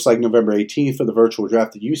to, it looks like November 18th for the virtual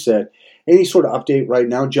draft that you said, any sort of update right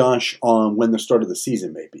now, Josh, on when the start of the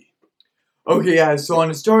season may be? Okay, yeah, so on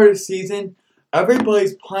the start of the season,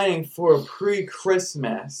 everybody's planning for a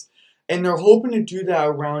pre-Christmas, and they're hoping to do that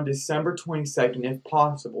around December 22nd if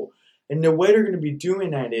possible. And the way they're going to be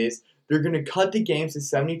doing that is they're going to cut the games to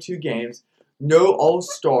 72 games. no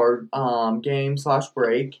All-Star game /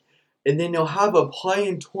 break, and then they'll have a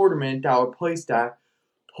play-in tournament that will replace that.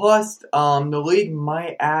 Plus, the league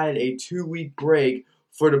might add a 2-week break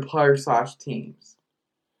for the players / teams.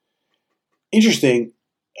 Interesting.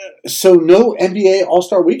 So no NBA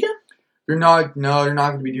All-Star Weekend? They're not going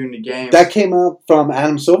to be doing the games. That came out from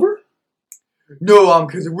Adam Silver? No,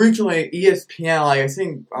 because originally ESPN, I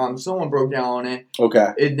think someone broke down on it. Okay.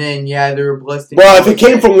 And then, they were blessed. Well, if it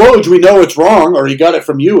came from Woj, we know it's wrong, or he got it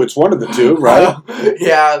from you. It's one of the two, right?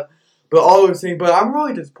 Yeah. But all those things. But I'm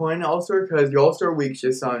really disappointed also because the All-Star Week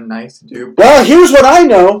just sounded nice to do. Well, here's what I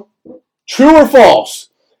know. True or false?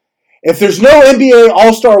 If there's no NBA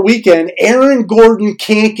All-Star Weekend, Aaron Gordon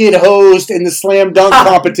can't get hosed in the slam dunk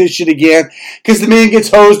competition again because the man gets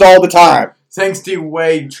hosed all the time. Thanks,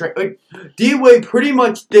 D-Wade. D-Wade pretty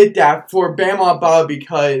much did that for Bama Bob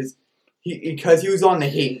because he was on the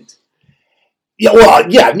Heat. Yeah,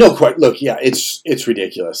 well, yeah, no, quite. Look, yeah, it's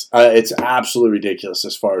ridiculous. It's absolutely ridiculous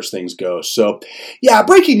as far as things go. So, yeah,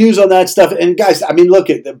 breaking news on that stuff. And guys, I mean, look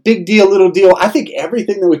at the big deal, little deal. I think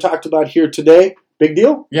everything that we talked about here today, big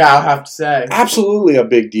deal. Yeah, I'll have to say, absolutely a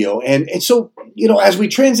big deal. And so, as we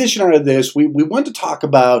transition out of this, we want to talk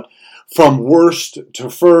about from worst to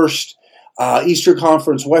first. Eastern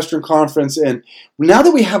Conference, Western Conference, and now that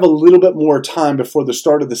we have a little bit more time before the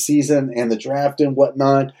start of the season and the draft and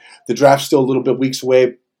whatnot, the draft's still a little bit weeks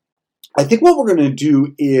away, I think what we're going to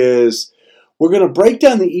do is we're going to break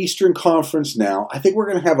down the Eastern Conference now. I think we're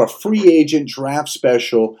going to have a free agent draft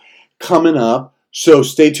special coming up, so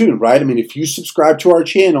stay tuned, right? I mean, if you subscribe to our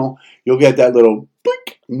channel, you'll get that little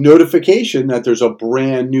notification that there's a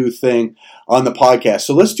brand new thing on the podcast.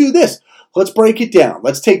 So let's do this. Let's break it down.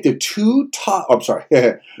 Let's take the two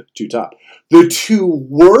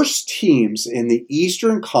worst teams in the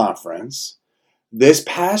Eastern Conference this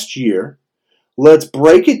past year. Let's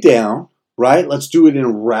break it down, right? Let's do it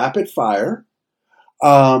in rapid fire.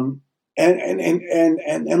 And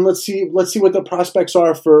let's see what the prospects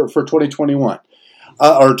are for 2021.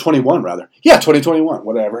 Or 21 rather. Yeah, 2021,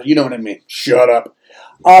 whatever. You know what I mean. Shut up.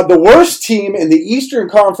 The worst team in the Eastern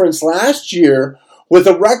Conference last year with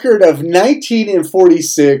a record of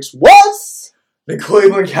 19-46 was the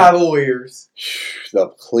Cleveland Cavaliers. The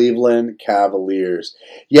Cleveland Cavaliers.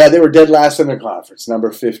 Yeah, they were dead last in their conference,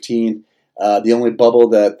 number 15. The only bubble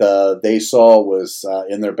that they saw was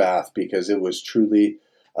in their bath because it was truly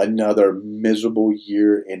another miserable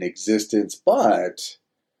year in existence. But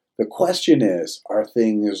the question is, are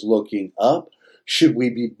things looking up? Should we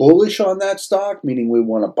be bullish on that stock, meaning we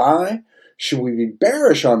want to buy? Should we be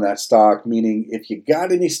bearish on that stock, meaning if you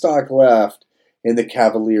got any stock left in the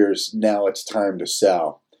Cavaliers, now it's time to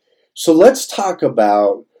sell? So let's talk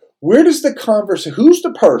about who's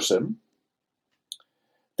the person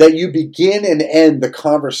that you begin and end the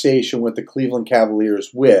conversation with the Cleveland Cavaliers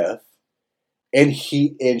with, and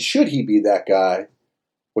should he be that guy?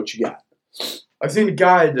 What you got? I think the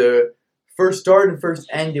guy, the first start and first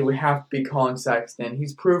end, it would have to be Colin Sexton.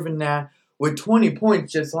 He's proven that with 20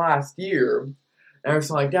 points just last year and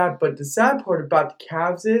everything like that. But the sad part about the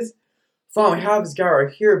Cavs is, fine, we have this guy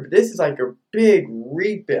right here, but this is like a big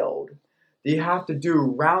rebuild that you have to do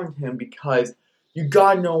around him because you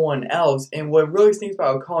got no one else. And what really stinks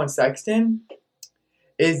about Colin Sexton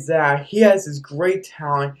is that he has this great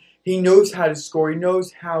talent. He knows how to score. He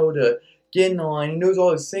knows how to get in the line. He knows all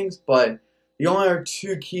those things, but the only other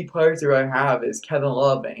two key players that I have is Kevin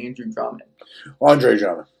Love and Andrew Drummond. Andre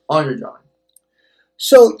Drummond.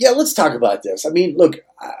 So, yeah, let's talk about this. I mean, look,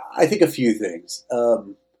 I think a few things.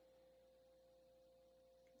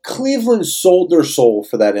 Cleveland sold their soul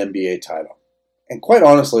for that NBA title. And quite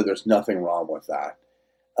honestly, there's nothing wrong with that.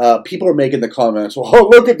 People are making the comments, well,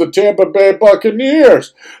 look at the Tampa Bay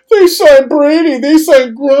Buccaneers. They signed Brady. They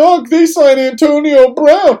signed Gronk. They signed Antonio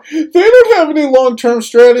Brown. They don't have any long-term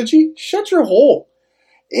strategy. Shut your hole.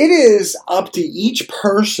 It is up to each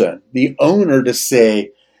person, the owner, to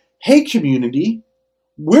say, hey, community,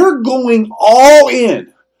 we're going all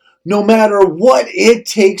in, no matter what it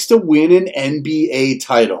takes to win an NBA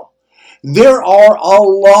title. There are a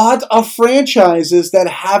lot of franchises that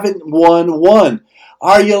haven't won one.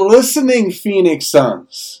 Are you listening, Phoenix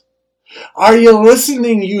Suns? Are you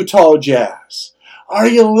listening, Utah Jazz? Are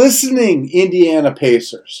you listening, Indiana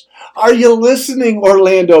Pacers? Are you listening,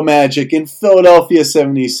 Orlando Magic and Philadelphia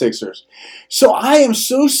 76ers? So I am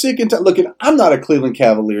so sick and tired. Look, I'm not a Cleveland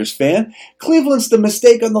Cavaliers fan. Cleveland's the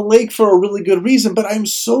mistake on the lake for a really good reason, but I'm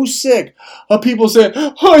so sick of people saying,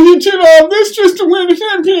 oh, you did all this just to win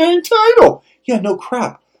an NBA title. Yeah, no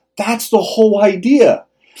crap. That's the whole idea.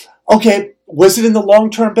 Okay, was it in the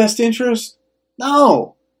long-term best interest?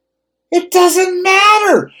 No. It doesn't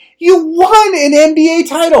matter. You won an NBA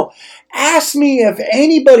title. Ask me if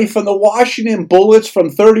anybody from the Washington Bullets from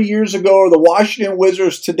 30 years ago or the Washington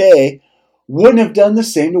Wizards today wouldn't have done the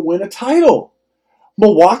same to win a title.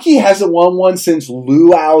 Milwaukee hasn't won one since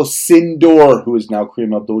Lou Alcindor, who is now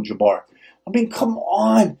Kareem Abdul-Jabbar. I mean, come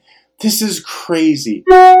on. This is crazy.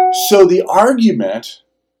 So the argument,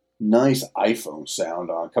 nice iPhone sound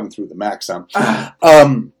coming through the Mac sound.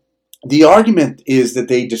 The argument is that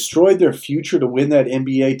they destroyed their future to win that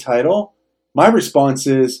NBA title. My response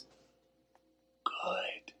is,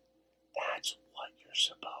 good. That's what you're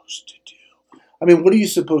supposed to do. I mean, what are you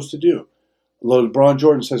supposed to do? LeBron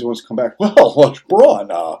Jordan says he wants to come back. Well,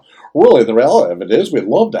 LeBron, really, the reality of it is we'd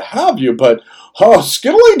love to have you, but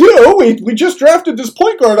skiddly do. We just drafted this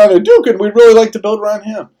point guard out of Duke, and we'd really like to build around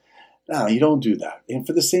him. No, you don't do that. And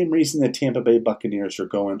for the same reason the Tampa Bay Buccaneers are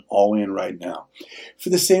going all in right now. For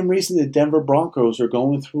the same reason the Denver Broncos are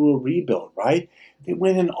going through a rebuild, right? They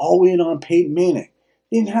went in all in on Peyton Manning.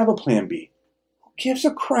 They didn't have a plan B. Who gives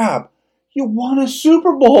a crap? You won a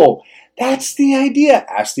Super Bowl. That's the idea.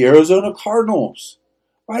 Ask the Arizona Cardinals,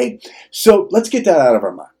 right? So let's get that out of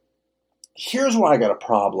our mind. Here's where I got a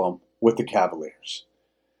problem with the Cavaliers.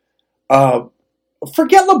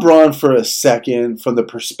 Forget LeBron for a second from the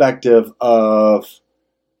perspective of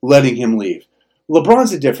letting him leave.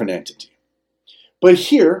 LeBron's a different entity. But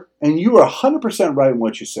here, and you are 100% right in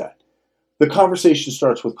what you said, the conversation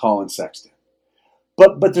starts with Colin Sexton.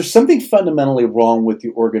 But there's something fundamentally wrong with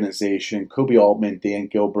the organization. Kobe Altman, Dan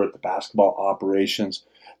Gilbert, the basketball operations,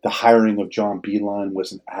 the hiring of John Beilein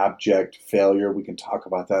was an abject failure. We can talk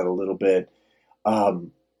about that a little bit.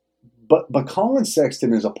 But Colin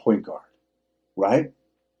Sexton is a point guard, right?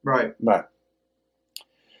 Right. Right.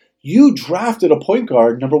 You drafted a point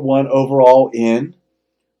guard, number 1 overall in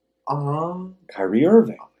Kyrie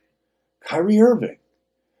Irving. Kyrie Irving.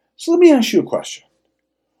 So let me ask you a question.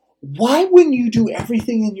 Why wouldn't you do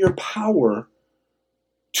everything in your power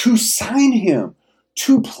to sign him,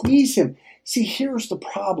 to please him? See, here's the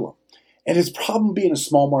problem. And his problem being a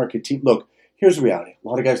small market team. Look, here's the reality. A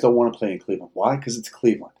lot of guys don't want to play in Cleveland. Why? Because it's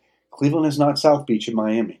Cleveland. Cleveland is not South Beach in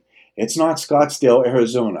Miami. It's not Scottsdale,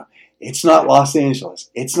 Arizona. It's not Los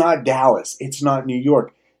Angeles. It's not Dallas. It's not New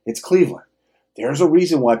York. It's Cleveland. There's a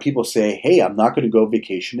reason why people say, hey, I'm not going to go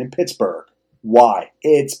vacation in Pittsburgh. Why?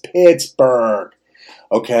 It's Pittsburgh.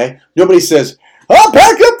 Okay? Nobody says,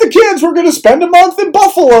 pack up the kids. We're going to spend a month in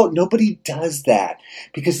Buffalo. Nobody does that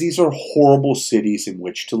because these are horrible cities in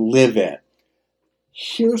which to live in.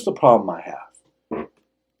 Here's the problem I have.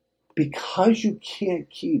 Because you can't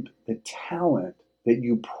keep the talent that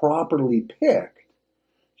you properly picked,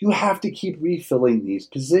 you have to keep refilling these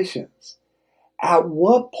positions. At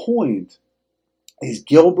what point is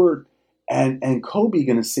Gilbert and Kobe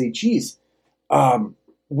going to say, geez,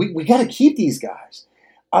 we got to keep these guys?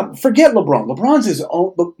 Forget LeBron.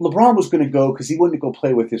 LeBron was going to go because he wanted to go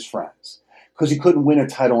play with his friends because he couldn't win a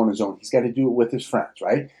title on his own. He's got to do it with his friends,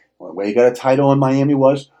 right? The only way he got a title in Miami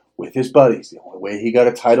was with his buddies. The only way he got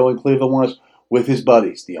a title in Cleveland was with his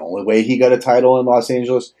buddies. The only way he got a title in Los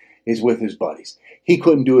Angeles is with his buddies. He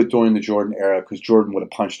couldn't do it during the Jordan era because Jordan would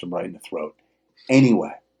have punched him right in the throat.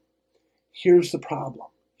 Anyway, here's the problem.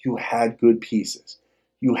 You had good pieces.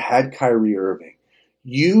 You had Kyrie Irving.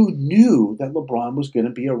 You knew that LeBron was going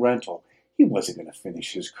to be a rental. He wasn't going to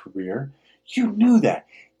finish his career. You knew that.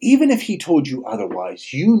 Even if he told you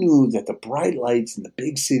otherwise, you knew that the bright lights in the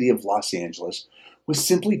big city of Los Angeles was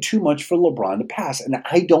simply too much for LeBron to pass. And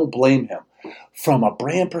I don't blame him from a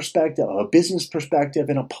brand perspective, a business perspective,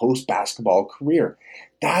 and a post-basketball career.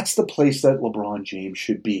 That's the place that LeBron James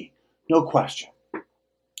should be. No question.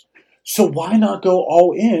 So why not go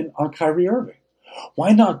all in on Kyrie Irving?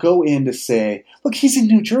 Why not go in to say, look, he's in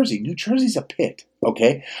New Jersey. New Jersey's a pit,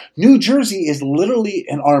 okay? New Jersey is literally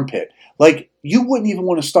an armpit. Like, you wouldn't even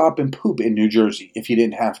want to stop and poop in New Jersey if you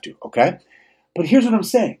didn't have to, okay? But here's what I'm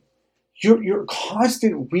saying. You're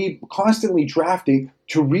constantly drafting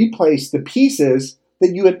to replace the pieces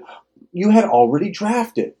that you had already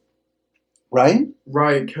drafted, right?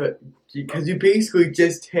 Right, because you basically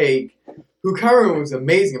just take, who Kyrie was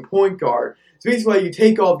amazing, a point guard. So basically, you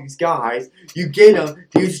take all these guys, you get them,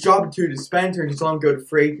 you just drop it to a dispenser and just let them go to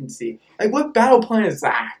free agency. Like, what battle plan is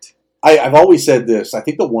that? I've always said this. I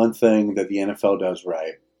think the one thing that the NFL does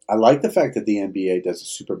right, I like the fact that the NBA does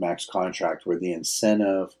a supermax contract where the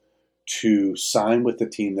incentive to sign with the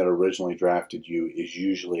team that originally drafted you is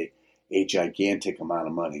usually a gigantic amount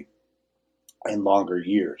of money in longer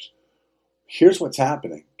years. Here's what's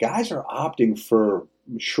happening. Guys are opting for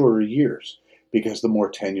shorter years because the more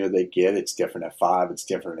tenure they get, it's different at 5, it's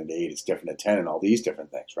different at 8, it's different at 10, and all these different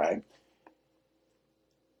things, right?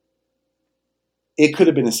 it could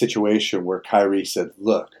have been a situation where Kyrie said,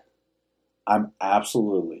 look, I'm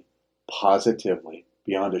absolutely, positively,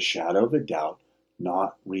 beyond a shadow of a doubt,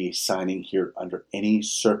 not re-signing here under any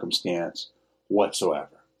circumstance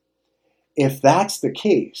whatsoever. If that's the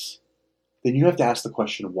case, then you have to ask the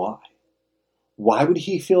question, why? Why would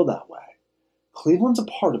he feel that way? Cleveland's a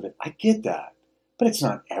part of it. I get that. But it's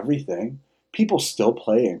not everything. People still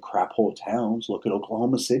play in crap hole towns. Look at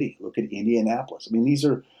Oklahoma City. Look at Indianapolis. I mean, these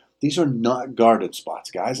are not guarded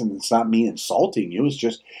spots, guys, and it's not me insulting you. It's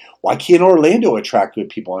just, why can't Orlando attract good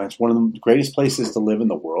people? And it's one of the greatest places to live in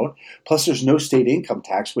the world. Plus, there's no state income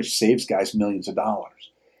tax, which saves guys millions of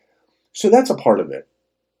dollars. So that's a part of it.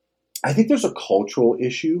 I think there's a cultural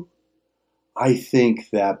issue. I think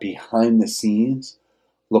that behind the scenes,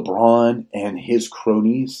 LeBron and his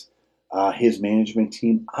cronies, his management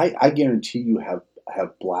team, I guarantee you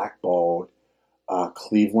have blackballed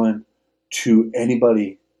Cleveland to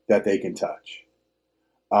anybody that they can touch.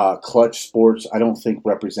 Clutch Sports, I don't think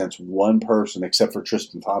represents one person except for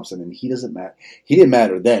Tristan Thompson, and he doesn't matter. He didn't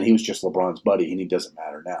matter then. He was just LeBron's buddy, and he doesn't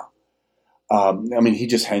matter now. I mean, he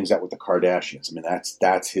just hangs out with the Kardashians. I mean,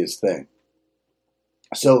 that's his thing.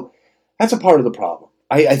 So that's a part of the problem.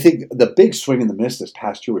 I think the big swing and the miss this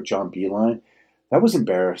past year with John Beilein, that was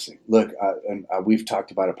embarrassing. Look, and we've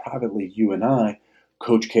talked about it privately, you and I.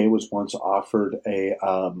 Coach K was once offered a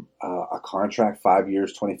contract, 5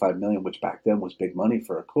 years, $25 million, which back then was big money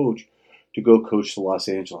for a coach, to go coach the Los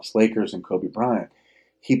Angeles Lakers and Kobe Bryant.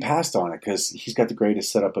 He passed on it because he's got the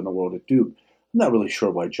greatest setup in the world at Duke. I'm not really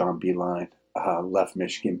sure why John Beilein left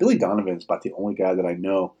Michigan. Billy Donovan's about the only guy that I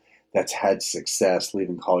know that's had success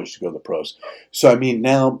leaving college to go to the pros. So, I mean,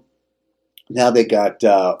 now they got,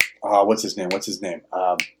 what's his name?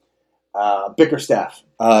 Bickerstaff.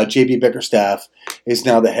 JB Bickerstaff is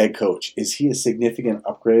now the head coach. Is he a significant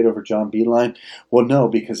upgrade over John Beilein? Well, no,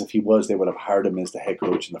 because if he was, they would have hired him as the head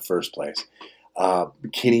coach in the first place. Can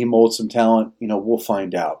he mold some talent? We'll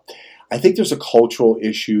find out. I think there's a cultural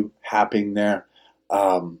issue happening there.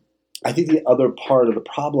 I think the other part of the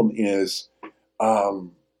problem is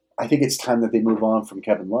I think it's time that they move on from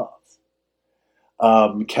Kevin Love.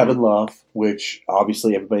 Kevin Love, which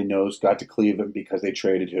obviously everybody knows, got to Cleveland because they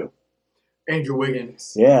traded who? Andrew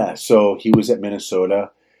Wiggins. Yeah, so he was at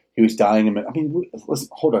Minnesota. He was dying. I mean, listen,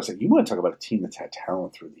 hold on a second. You want to talk about a team that's had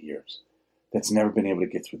talent through the years, that's never been able to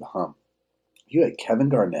get through the hump. You had Kevin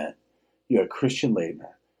Garnett. You had Christian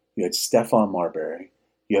Laettner. You had Stephon Marbury.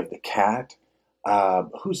 You have the Cat.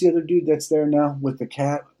 Who's the other dude that's there now with the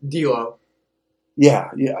Cat? D'Lo. Yeah.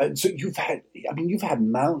 So you've had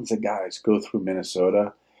mountains of guys go through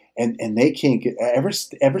Minnesota, and they can't get ever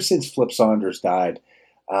since Flip Saunders died,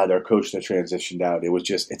 their coach that transitioned out.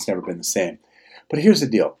 It's never been the same. But here's the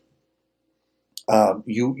deal.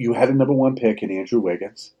 You had a number one pick in Andrew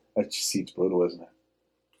Wiggins. That seat's brutal, isn't it?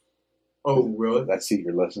 Oh, really? That seat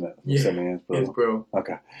you're listening to. Yeah, it's brutal.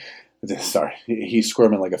 Okay. Sorry. He's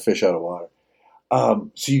squirming like a fish out of water.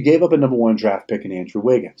 So you gave up a number one draft pick in Andrew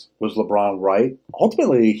Wiggins. Was LeBron right?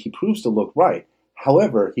 Ultimately, he proves to look right.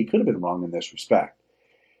 However, he could have been wrong in this respect.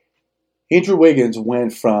 Andrew Wiggins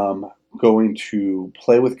went from going to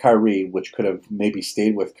play with Kyrie, which could have maybe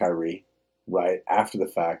stayed with Kyrie, right, after the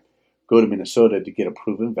fact, go to Minnesota to get a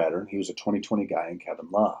proven veteran. He was a 2020 guy in Kevin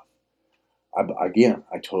Love. I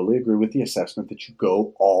totally agree with the assessment that you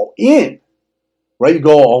go all in, right? You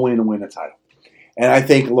go all in and win a title. And I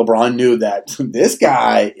think LeBron knew that this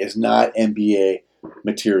guy is not NBA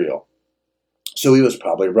material. So he was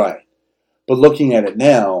probably right. But looking at it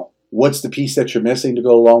now, what's the piece that you're missing to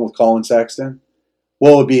go along with Colin Sexton?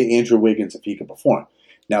 Well, it would be Andrew Wiggins if he could perform.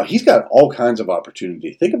 Now, he's got all kinds of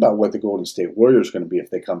opportunity. Think about what the Golden State Warriors are going to be if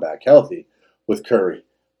they come back healthy with Curry,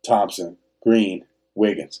 Thompson, Green,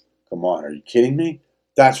 Wiggins. Come on, are you kidding me?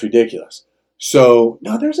 That's ridiculous. So,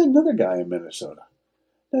 no, there's another guy in Minnesota.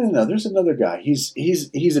 No, there's another guy.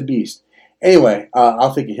 He's a beast. Anyway,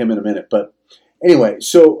 I'll think of him in a minute. But anyway,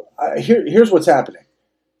 so here's what's happening.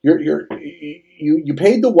 You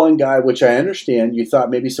paid the one guy, which I understand. You thought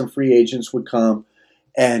maybe some free agents would come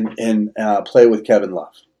and play with Kevin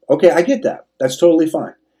Love. Okay, I get that. That's totally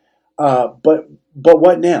fine. But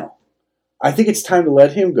what now? I think it's time to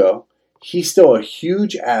let him go. He's still a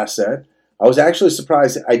huge asset. I was actually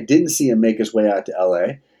surprised I didn't see him make his way out to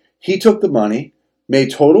LA. He took the money.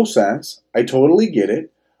 Made total sense. I totally get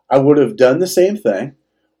it. I would have done the same thing,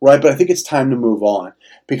 right? But I think it's time to move on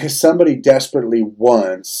because somebody desperately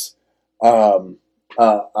wants a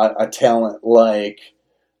talent like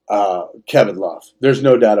Kevin Love. There's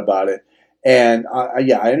no doubt about it. And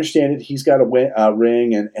I understand it. He's got a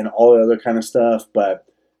ring and all the other kind of stuff. But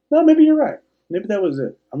no, maybe you're right. Maybe that was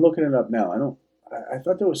it. I'm looking it up now. I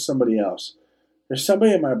thought there was somebody else There's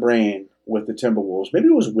somebody in my brain with the Timberwolves. Maybe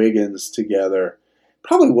it was Wiggins together.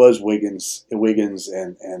 Probably was Wiggins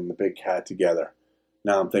and the Big Cat together.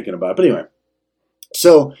 Now I'm thinking about it. But anyway,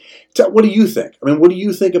 so what do you think? I mean, what do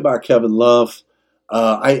you think about Kevin Love?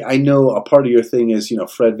 I know a part of your thing is,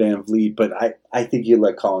 Fred VanVleet, but I think you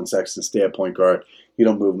let Colin Sexton stay at point guard. You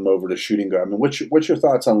don't move him over to shooting guard. I mean, what's your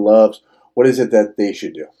thoughts on Love? What is it that they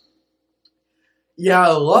should do? Yeah,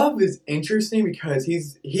 Love is interesting because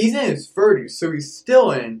he's in his 30s, so he's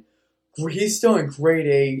still in great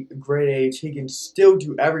age. He can still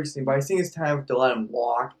do everything, but I think it's time to let him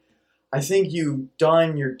walk. I think you've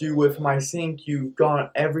done your due with him. I think you've gotten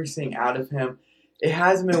everything out of him. It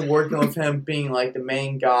hasn't been working with him being like the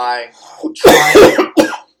main guy,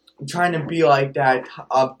 trying to be like that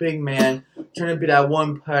big man, trying to be that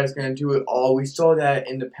one player that's going to do it all. We saw that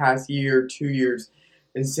in the past year, 2 years,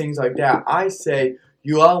 and things like that. I say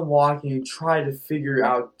you let him walk and you try to figure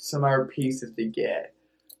out some other pieces to get.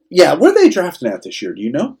 Yeah, where are they drafting at this year? Do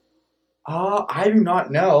you know? I do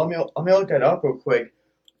not know. Let me look that up real quick.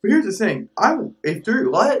 But here's the thing: if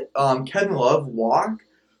you let Kevin Love walk,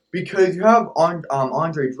 because you have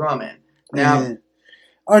Andre Drummond now.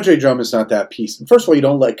 Andre Drummond's not that piece. First of all, you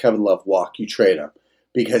don't let Kevin Love walk; you trade him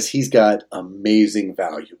because he's got amazing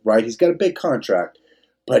value, right? He's got a big contract,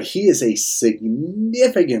 but he is a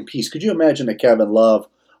significant piece. Could you imagine a Kevin Love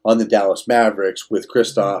on the Dallas Mavericks with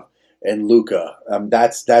Kristaps and Luka?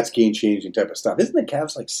 That's game-changing type of stuff. Isn't the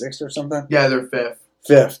Cavs like 6th or something? Yeah, they're 5th.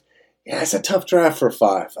 5th. Yeah, it's a tough draft for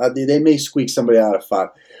 5. They may squeak somebody out of 5.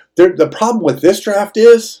 The problem with this draft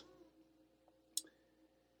is,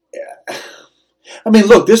 I mean,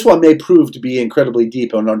 look, this one may prove to be incredibly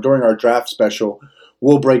deep. And during our draft special,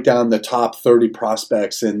 we'll break down the top 30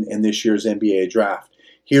 prospects in this year's NBA draft.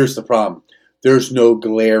 Here's the problem. There's no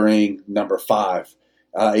glaring number 5.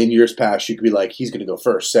 In years past, you could be like, he's going to go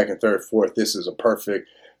 1st, 2nd, 3rd, 4th. This is a perfect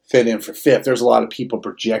fit in for 5th. There's a lot of people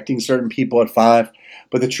projecting certain people at 5.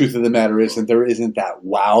 But the truth of the matter is that there isn't that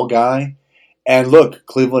wow guy. And look,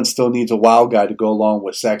 Cleveland still needs a wow guy to go along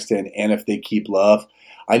with Sexton. And if they keep Love,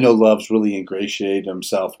 I know Love's really ingratiated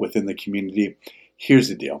himself within the community. Here's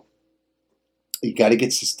the deal. You got to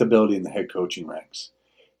get some stability in the head coaching ranks.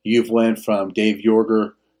 You've went from Dave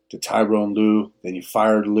Yorger to Tyronn Lue. Then you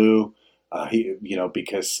fired Lue.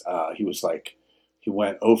 Because he was like, he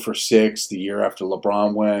went 0 for 6 the year after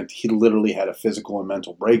LeBron went. He literally had a physical and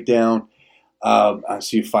mental breakdown. So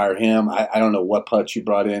you fire him. I don't know what Putz you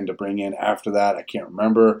brought in to bring in after that. I can't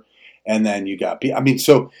remember. And then you got,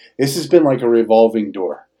 so this has been like a revolving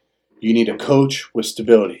door. You need a coach with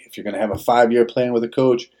stability. If you're going to have a 5-year plan with a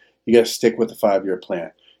coach, you got to stick with the 5-year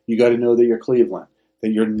plan. You got to know that you're Cleveland, that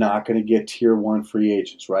you're not going to get tier 1 free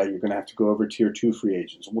agents, right? You're going to have to go over tier 2 free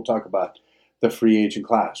agents. And we'll talk about the free agent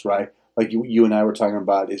class, right? Like you and I were talking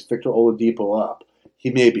about, is Victor Oladipo up?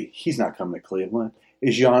 He's not coming to Cleveland.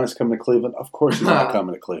 Is Giannis coming to Cleveland? Of course he's not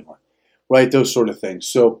coming to Cleveland, right? Those sort of things.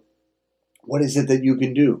 So what is it that you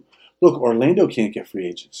can do? Look, Orlando can't get free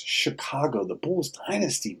agents. Chicago, the Bulls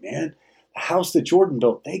dynasty, man. The house that Jordan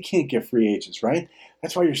built, they can't get free agents, right?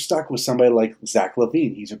 That's why you're stuck with somebody like Zach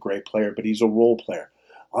LaVine. He's a great player, but he's a role player.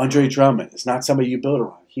 Andre Drummond is not somebody you build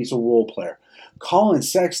around. He's a role player. Colin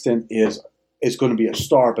Sexton is going to be a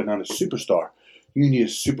star, but not a superstar. You need a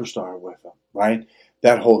superstar with him, right?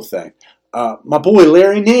 That whole thing. My boy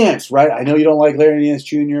Larry Nance, right? I know you don't like Larry Nance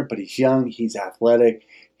Jr., but he's young. He's athletic.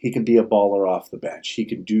 He can be a baller off the bench. He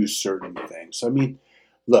can do certain things. So,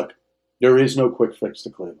 look, there is no quick fix to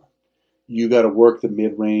Cleveland. You got to work the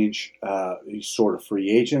mid-range sort of free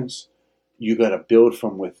agents. You got to build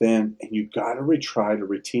from within, and you got to try to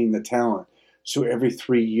retain the talent. So every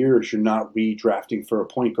 3 years, you're not redrafting for a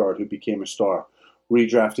point guard who became a star.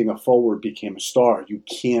 Redrafting a forward became a star. You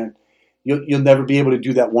can't. You'll never be able to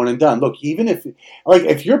do that one and done. Look, even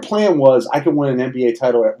if your plan was I can win an NBA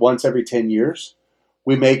title at once every 10 years,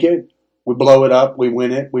 we make it, we blow it up, we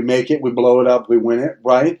win it, we make it, we blow it up, we win it,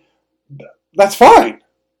 right? That's fine.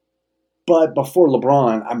 But before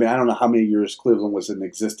LeBron, I don't know how many years Cleveland was in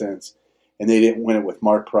existence, and they didn't win it with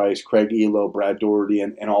Mark Price, Craig Elo, Brad Daugherty,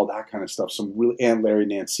 and all that kind of stuff. And Larry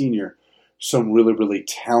Nance Sr., some really, really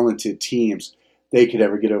talented teams they could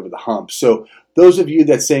ever get over the hump. So those of you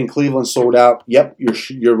that saying Cleveland sold out, yep,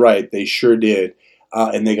 you're right. They sure did.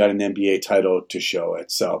 And they got an NBA title to show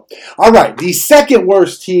it. So, all right, the second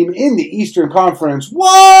worst team in the Eastern Conference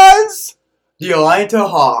was the Atlanta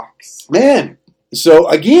Hawks. Man, so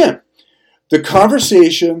again, the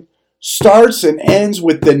conversation starts and ends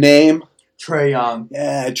with the name Trae Young.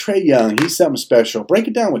 Yeah, Trae Young. He's something special. Break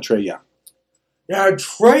it down with Trae Young. Yeah,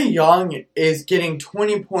 Trae Young is getting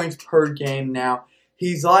 20 points per game now.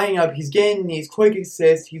 He's lining up. He's getting these quick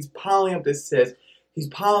assists. He's piling up assists. He's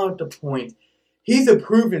piling up the points. He's a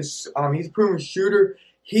proven shooter.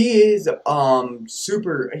 He is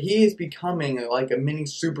He is becoming like a mini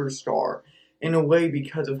superstar in a way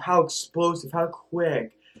because of how explosive, how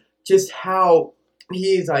quick, just how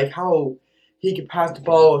how he can pass the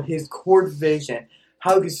ball, his court vision,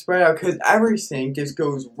 how he can spread out, because everything just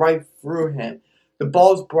goes right through him. The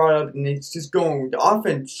ball's brought up and it's just going. The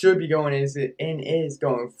offense should be going is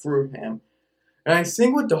going through him. And I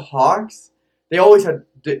think with the Hawks, they always have.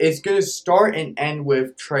 It's going to start and end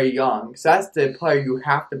with Trae Young. So that's the player you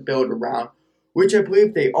have to build around, which I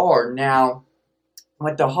believe they are. Now,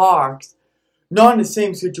 with the Hawks, not in the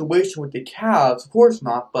same situation with the Cavs, of course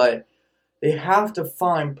not, but they have to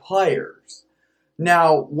find players.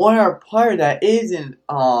 Now, one other player that isn't,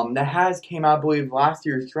 that has came out, I believe, last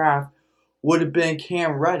year's draft would have been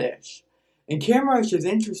Cam Reddish. And Cam Reddish is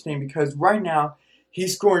interesting because right now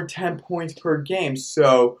he's scoring 10 points per game.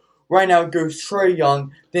 So right now it goes Trae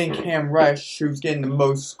Young, then Cam Reddish, who's getting the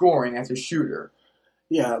most scoring as a shooter.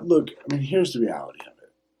 Yeah, look, I mean, here's the reality of it.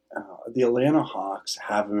 The Atlanta Hawks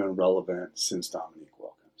haven't been relevant since Dominique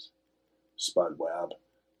Wilkins. Spud Webb,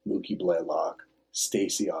 Mookie Blaylock,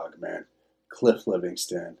 Stacey Augmon, Cliff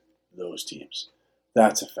Livingston, those teams.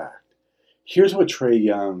 That's a fact. Here's what Trae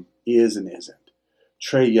Young is and isn't.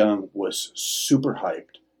 Trae Young was super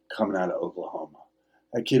hyped coming out of Oklahoma.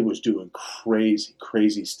 That kid was doing crazy,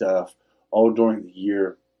 crazy stuff all during the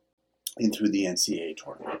year and through the NCAA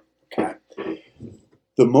tournament. Okay.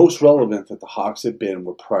 The most relevant that the Hawks had been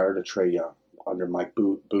were prior to Trae Young under Mike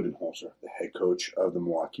Budenholzer, the head coach of the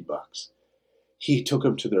Milwaukee Bucks. He took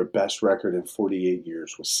them to their best record in 48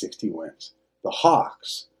 years with 60 wins. The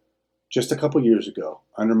Hawks, just a couple years ago,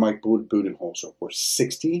 under Mike Budenholzer, were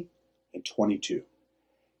 60-22.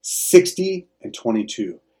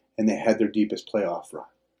 60-22. And they had their deepest playoff run.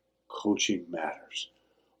 Coaching matters.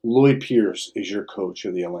 Lloyd Pierce is your coach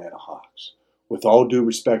of the Atlanta Hawks. With all due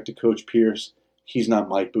respect to Coach Pierce, he's not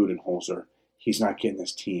Mike Budenholzer. He's not getting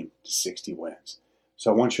this team to 60 wins.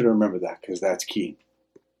 So I want you to remember that because that's key.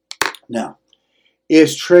 Now,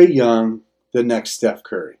 is Trae Young the next Steph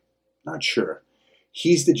Curry? Not sure.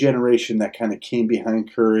 He's the generation that kind of came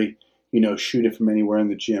behind Curry, shoot it from anywhere in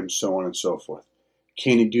the gym, so on and so forth.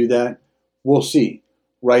 Can he do that? We'll see.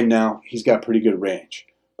 Right now, he's got pretty good range.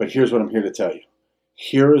 But here's what I'm here to tell you.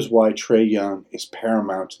 Here is why Trae Young is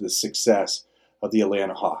paramount to the success of the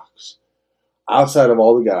Atlanta Hawks. Outside of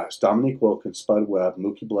all the guys, Dominique Wilkins, Spud Webb,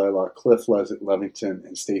 Mookie Blaylock, Cliff Livingston,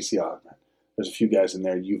 and Stacey Augmon, there's a few guys in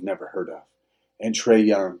there you've never heard of. And Trae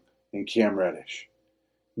Young and Cam Reddish.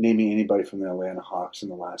 Name me anybody from the Atlanta Hawks in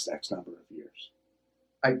the last X number of years.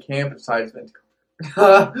 I can't besides Vince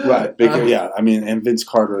Carter. Right. And Vince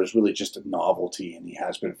Carter is really just a novelty, and he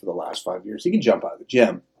has been for the last 5 years. He can jump out of the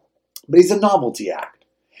gym, but he's a novelty act.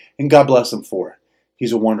 And God bless him for it.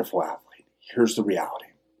 He's a wonderful athlete. Here's the reality.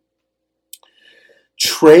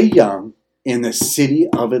 Trae Young in the city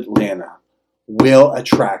of Atlanta will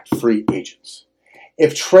attract free agents.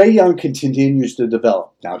 If Trae Young continues to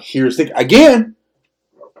develop, now here's again,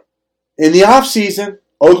 in the offseason,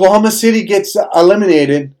 Oklahoma City gets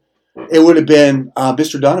eliminated. It would have been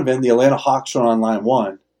Mr. Donovan, the Atlanta Hawks are on line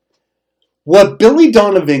one. What Billy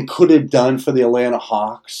Donovan could have done for the Atlanta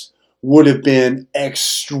Hawks would have been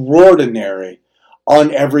extraordinary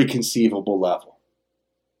on every conceivable level.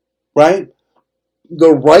 Right?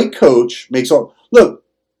 The right coach makes all... Look,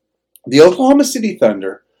 the Oklahoma City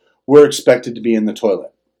Thunder were expected to be in the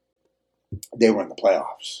toilet. They were in the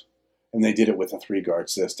playoffs. And they did it with a 3-guard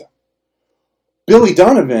system. Billy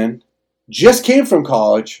Donovan just came from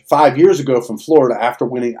college 5 years ago from Florida after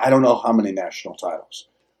winning I don't know how many national titles.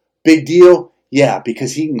 Big deal? Yeah,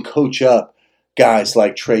 because he can coach up guys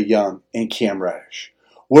like Trae Young and Cam Reddish.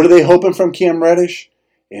 What are they hoping from Cam Reddish?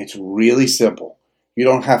 It's really simple. You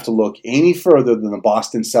don't have to look any further than the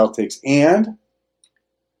Boston Celtics and,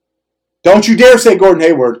 don't you dare say Gordon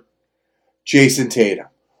Hayward, Jason Tatum.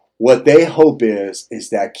 What they hope is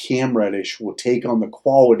that Cam Reddish will take on the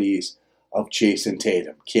qualities of Jason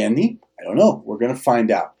Tatum. Can he? I don't know. We're going to find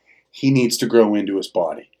out. He needs to grow into his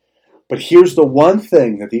body. But here's the one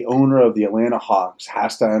thing that the owner of the Atlanta Hawks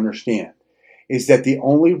has to understand, is that the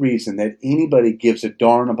only reason that anybody gives a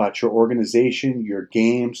darn about your organization, your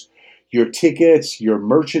games, your tickets, your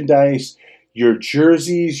merchandise, your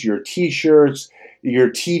jerseys, your t-shirts, your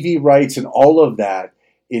TV rights, and all of that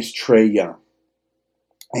is Trae Young.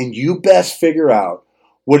 And you best figure out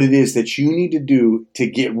what it is that you need to do to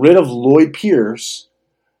get rid of Lloyd Pierce.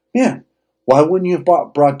 Man, why wouldn't you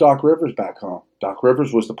have brought Doc Rivers back home? Doc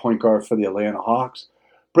Rivers was the point guard for the Atlanta Hawks.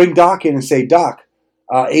 Bring Doc in and say, Doc,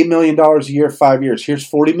 $8 million a year, 5 years. Here's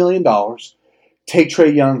 $40 million. take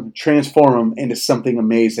Trae Young, transform him into something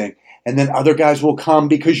amazing, and then other guys will come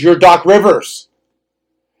because you're Doc Rivers.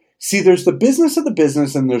 See, there's the business of the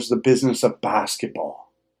business and there's the business of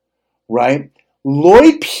basketball, right?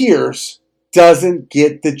 Lloyd Pierce doesn't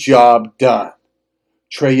get the job done.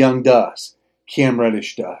 Trae Young does. Cam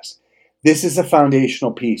Reddish does. This is a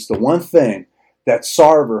foundational piece. The one thing that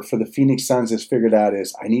Sarver for the Phoenix Suns has figured out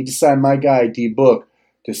is I need to sign my guy, D Book,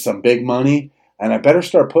 to some big money, and I better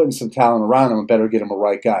start putting some talent around him and better get him a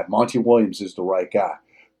right guy. Monty Williams is the right guy.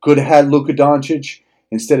 Could have had Luka Doncic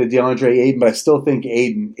instead of DeAndre Ayton, but I still think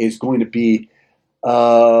Ayton is going to be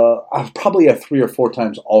probably a 3 or 4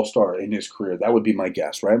 times All-Star in his career. That would be my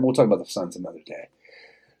guess, right? And we'll talk about the Suns another day.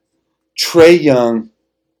 Trae Young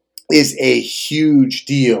is a huge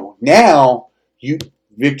deal. Now,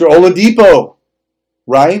 Victor Oladipo,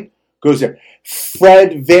 right, goes there.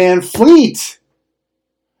 Fred VanVleet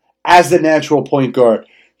as the natural point guard.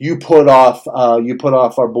 You put off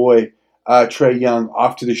our boy Trae Young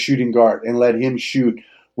off to the shooting guard and let him shoot,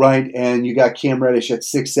 right? And you got Cam Reddish at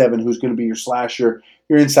 6'7", who's going to be your slasher.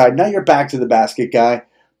 You're inside, not your back to the basket guy,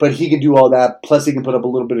 but he can do all that. Plus, he can put up a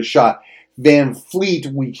little bit of shot.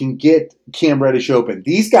 VanVleet, we can get Cam Reddish open.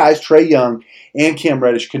 These guys, Trae Young and Cam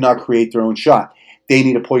Reddish, cannot create their own shot. They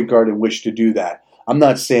need a point guard in which to do that. I'm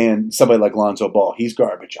not saying somebody like Lonzo Ball. He's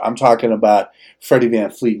garbage. I'm talking about Freddie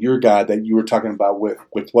VanVleet, your guy that you were talking about with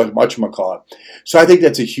whatchamacallit. So I think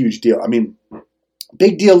that's a huge deal. I mean,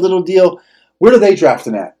 big deal, little deal. Where are they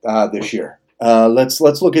drafting at this year? Let's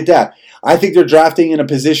look at that. I think they're drafting in a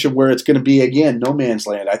position where it's going to be, again, no man's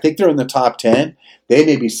land. I think they're in the top 10. They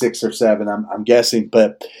may be 6 or 7, I'm guessing.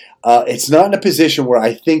 But it's not in a position where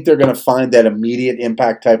I think they're going to find that immediate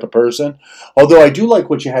impact type of person. Although I do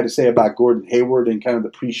like what you had to say about Gordon Hayward and kind of the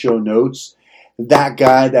pre-show notes. That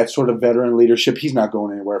guy, that sort of veteran leadership, he's not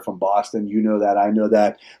going anywhere from Boston. You know that. I know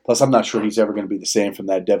that. Plus, I'm not sure he's ever going to be the same from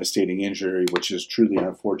that devastating injury, which is truly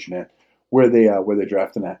unfortunate. Where they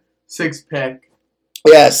drafting at? 6th pick.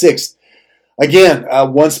 Yeah, 6th. Again,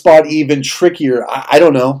 one spot even trickier. I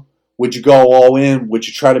don't know. Would you go all in? Would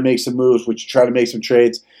you try to make some moves? Would you try to make some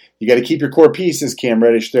trades? You got to keep your core pieces, Cam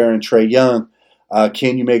Reddish there and Trae Young.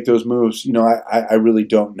 Can you make those moves? You know, I really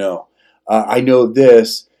don't know. I know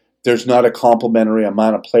this. There's not a complimentary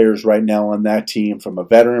amount of players right now on that team from a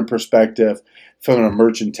veteran perspective, from an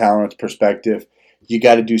emerging talent perspective. You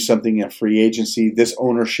got to do something in free agency. This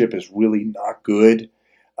ownership is really not good.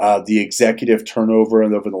 The executive turnover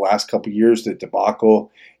over the last couple of years, the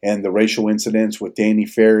debacle and the racial incidents with Danny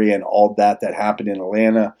Ferry and all that happened in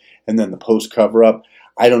Atlanta, and then the post cover-up.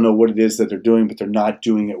 I don't know what it is that they're doing, but they're not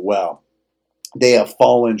doing it well. They have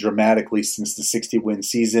fallen dramatically since the 60-win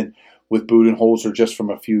season with Budenholzer just from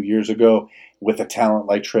a few years ago. With a talent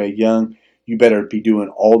like Trae Young, you better be doing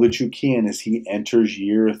all that you can as he enters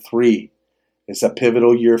year 3. It's a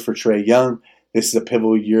pivotal year for Trae Young. This is a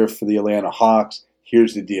pivotal year for the Atlanta Hawks.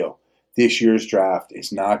 Here's the deal. This year's draft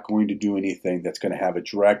is not going to do anything that's going to have a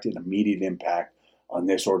direct and immediate impact on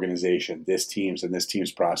this organization, this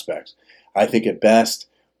team's prospects. I think at best,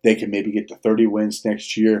 they can maybe get to 30 wins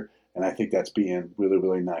next year, and I think that's being really,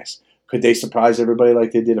 really nice. Could they surprise everybody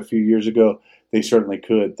like they did a few years ago? They certainly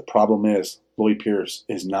could. The problem is Lloyd Pierce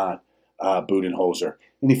is not Budenholzer.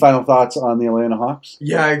 Any final thoughts on the Atlanta Hawks?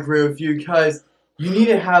 Yeah, I agree with you because you need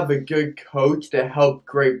to have a good coach to help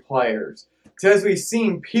great players. Because as we've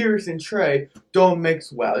seen, Pierce and Trae don't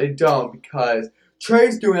mix well. They don't because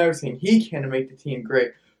Trae's doing everything he can to make the team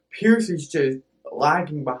great. Pierce is just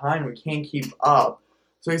lagging behind and can't keep up.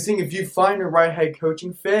 So I think if you find the right head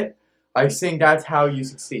coaching fit, I think that's how you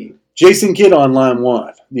succeed. Jason Kidd on line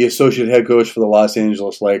 1, the associate head coach for the Los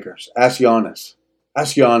Angeles Lakers. Ask Giannis.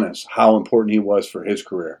 Ask Giannis how important he was for his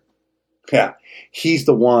career. Yeah, he's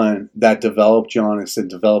the one that developed Giannis and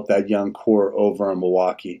developed that young core over in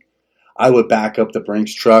Milwaukee. I would back up the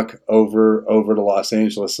Brinks truck over to Los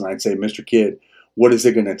Angeles and I'd say, Mr. Kidd, what is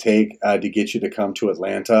it going to take to get you to come to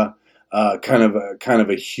Atlanta? Kind of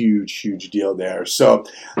a huge deal there. So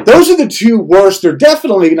those are the 2 worst. They're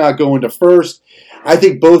definitely not going to first. I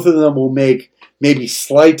think both of them will make maybe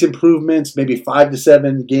slight improvements, maybe 5 to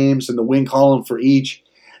 7 games in the win column for each.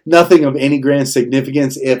 Nothing of any grand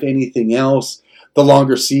significance, if anything else. The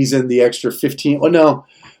longer season, the extra 15. Oh, no.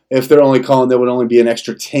 If they're only calling, there would only be an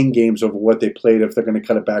extra 10 games over what they played if they're going to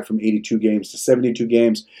cut it back from 82 games to 72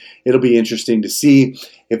 games. It'll be interesting to see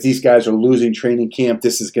if these guys are losing training camp.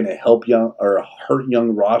 This is going to help young or hurt young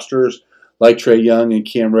rosters like Trae Young and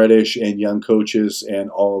Cam Reddish and young coaches and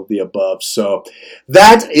all of the above. So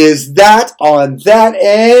that is that on that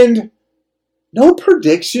end. No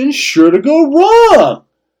predictions sure to go wrong.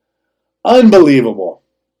 Unbelievable.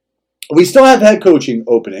 We still have head coaching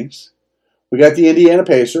openings. We got the Indiana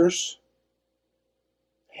Pacers.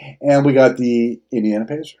 And we got the Indiana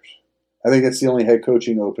Pacers. I think that's the only head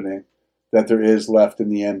coaching opening that there is left in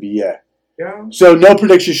the NBA. Yeah. So no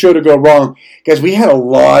prediction show to go wrong. Guys, we had a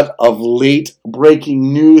lot of late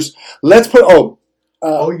breaking news. Let's put...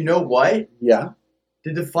 You know what? Yeah?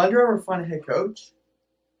 Did the Thunder ever find a head coach?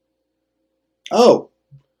 Oh.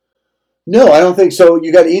 No, I don't think so.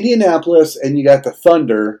 You got Indianapolis and you got the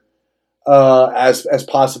Thunder as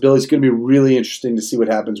possibilities. It's going to be really interesting to see what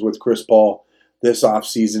happens with Chris Paul this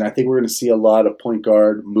offseason. I think we're going to see a lot of point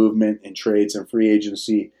guard movement and trades and free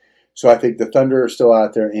agency. So I think the Thunder are still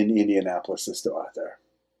out there and Indianapolis is still out there.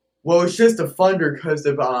 Well, it's just the Thunder because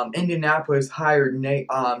of Indianapolis hired Nate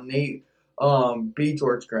B.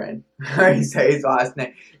 George Green. I say his last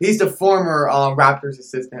name. He's the former Raptors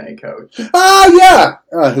assistant head coach. Yeah.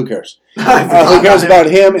 Who cares? Who cares about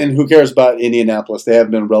him and who cares about Indianapolis? They haven't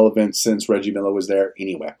been relevant since Reggie Miller was there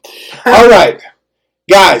anyway. All right.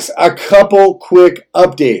 Guys, a couple quick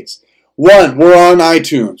updates. One, we're on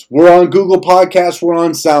iTunes. We're on Google Podcasts. We're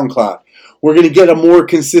on SoundCloud. We're going to get a more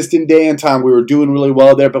consistent day and time. We were doing really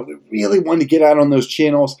well there, but we really wanted to get out on those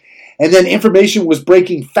channels. And then information was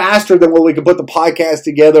breaking faster than what we could put the podcast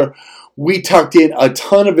together. We tucked in a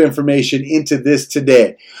ton of information into this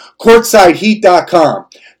today. CourtsideHeat.com,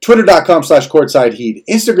 Twitter.com/CourtsideHeat,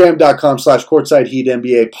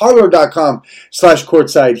 Instagram.com/CourtsideHeatNBA,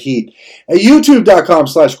 Parler.com/CourtsideHeat,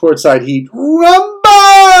 YouTube.com/CourtsideHeat, Rumble.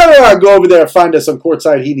 Go over there, find us on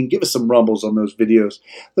Courtside Heat, and give us some rumbles on those videos.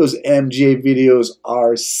 Those MJ videos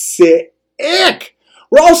are sick.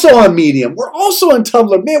 We're also on Medium. We're also on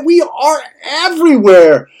Tumblr. Man, we are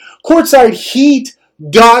everywhere.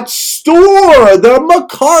 CourtsideHeat.store, the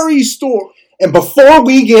Macari store. And before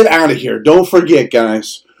we get out of here, don't forget,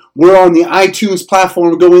 guys, we're on the iTunes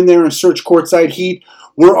platform. Go in there and search Courtside Heat.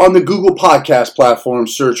 We're on the Google Podcast platform.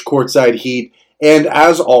 Search Courtside Heat. And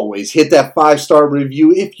as always, hit that 5-star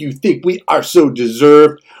review if you think we are so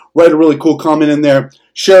deserved. Write a really cool comment in there.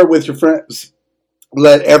 Share it with your friends.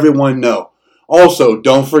 Let everyone know. Also,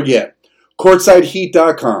 don't forget,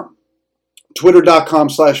 CourtsideHeat.com,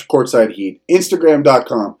 Twitter.com/CourtsideHeat,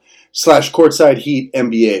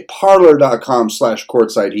 Instagram.com/CourtsideHeatNBA,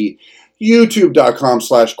 Parler.com/CourtsideHeat,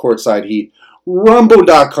 YouTube.com/CourtsideHeat,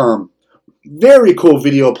 Rumble.com. Very cool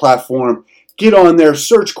video platform. Get on there,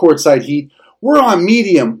 search Courtside Heat. We're on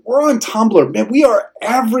Medium. We're on Tumblr. Man, we are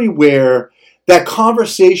everywhere that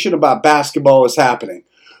conversation about basketball is happening.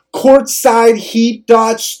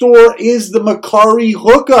 CourtsideHeat.store is the Macari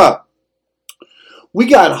hookup. We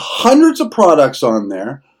got hundreds of products on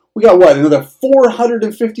there. We got, another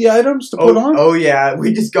 450 items to put on? Oh, yeah.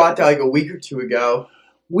 We just got that like a week or two ago.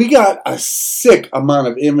 We got a sick amount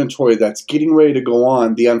of inventory that's getting ready to go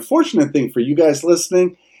on. The unfortunate thing for you guys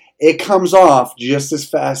listening, it comes off just as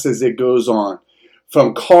fast as it goes on.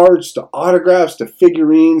 From cards to autographs to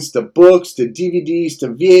figurines to books to DVDs to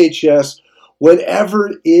VHS,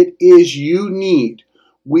 whatever it is you need,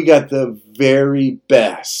 we got the very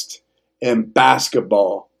best in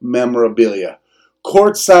basketball memorabilia.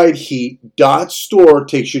 CourtsideHeat.store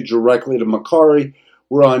takes you directly to Macari.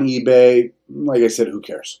 We're on eBay. Like I said, who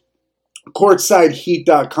cares?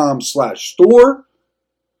 CourtsideHeat.com/store.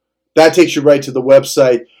 That takes you right to the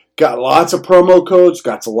website. Got lots of promo codes,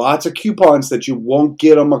 got lots of coupons that you won't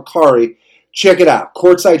get on Macari. Check it out,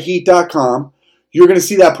 CourtsideHeat.com. You're going to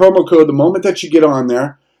see that promo code the moment that you get on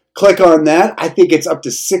there. Click on that. I think it's up to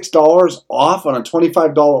 $6 off on a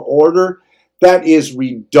 $25 order. That is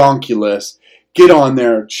redonkulous. Get on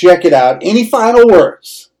there. Check it out. Any final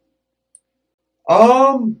words?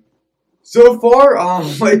 So far,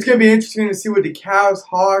 it's going to be interesting to see what the Cavs,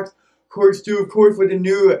 Hawks, of course, do, of course, with the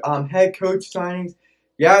new head coach signings.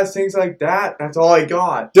 Yeah, things like that. That's all I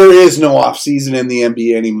got. There is no offseason in the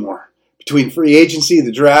NBA anymore. Between free agency,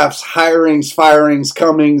 the drafts, hirings, firings,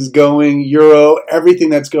 comings, going, Euro,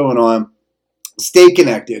 everything that's going on. Stay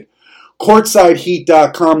connected.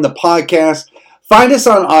 CourtsideHeat.com, the podcast. Find us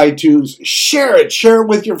on iTunes. Share it. Share it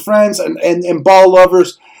with your friends and ball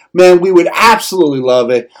lovers. Man, we would absolutely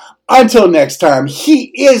love it. Until next time,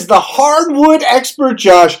 he is the hardwood expert,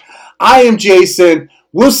 Josh. I am Jason.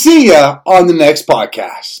 We'll see ya on the next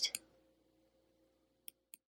podcast.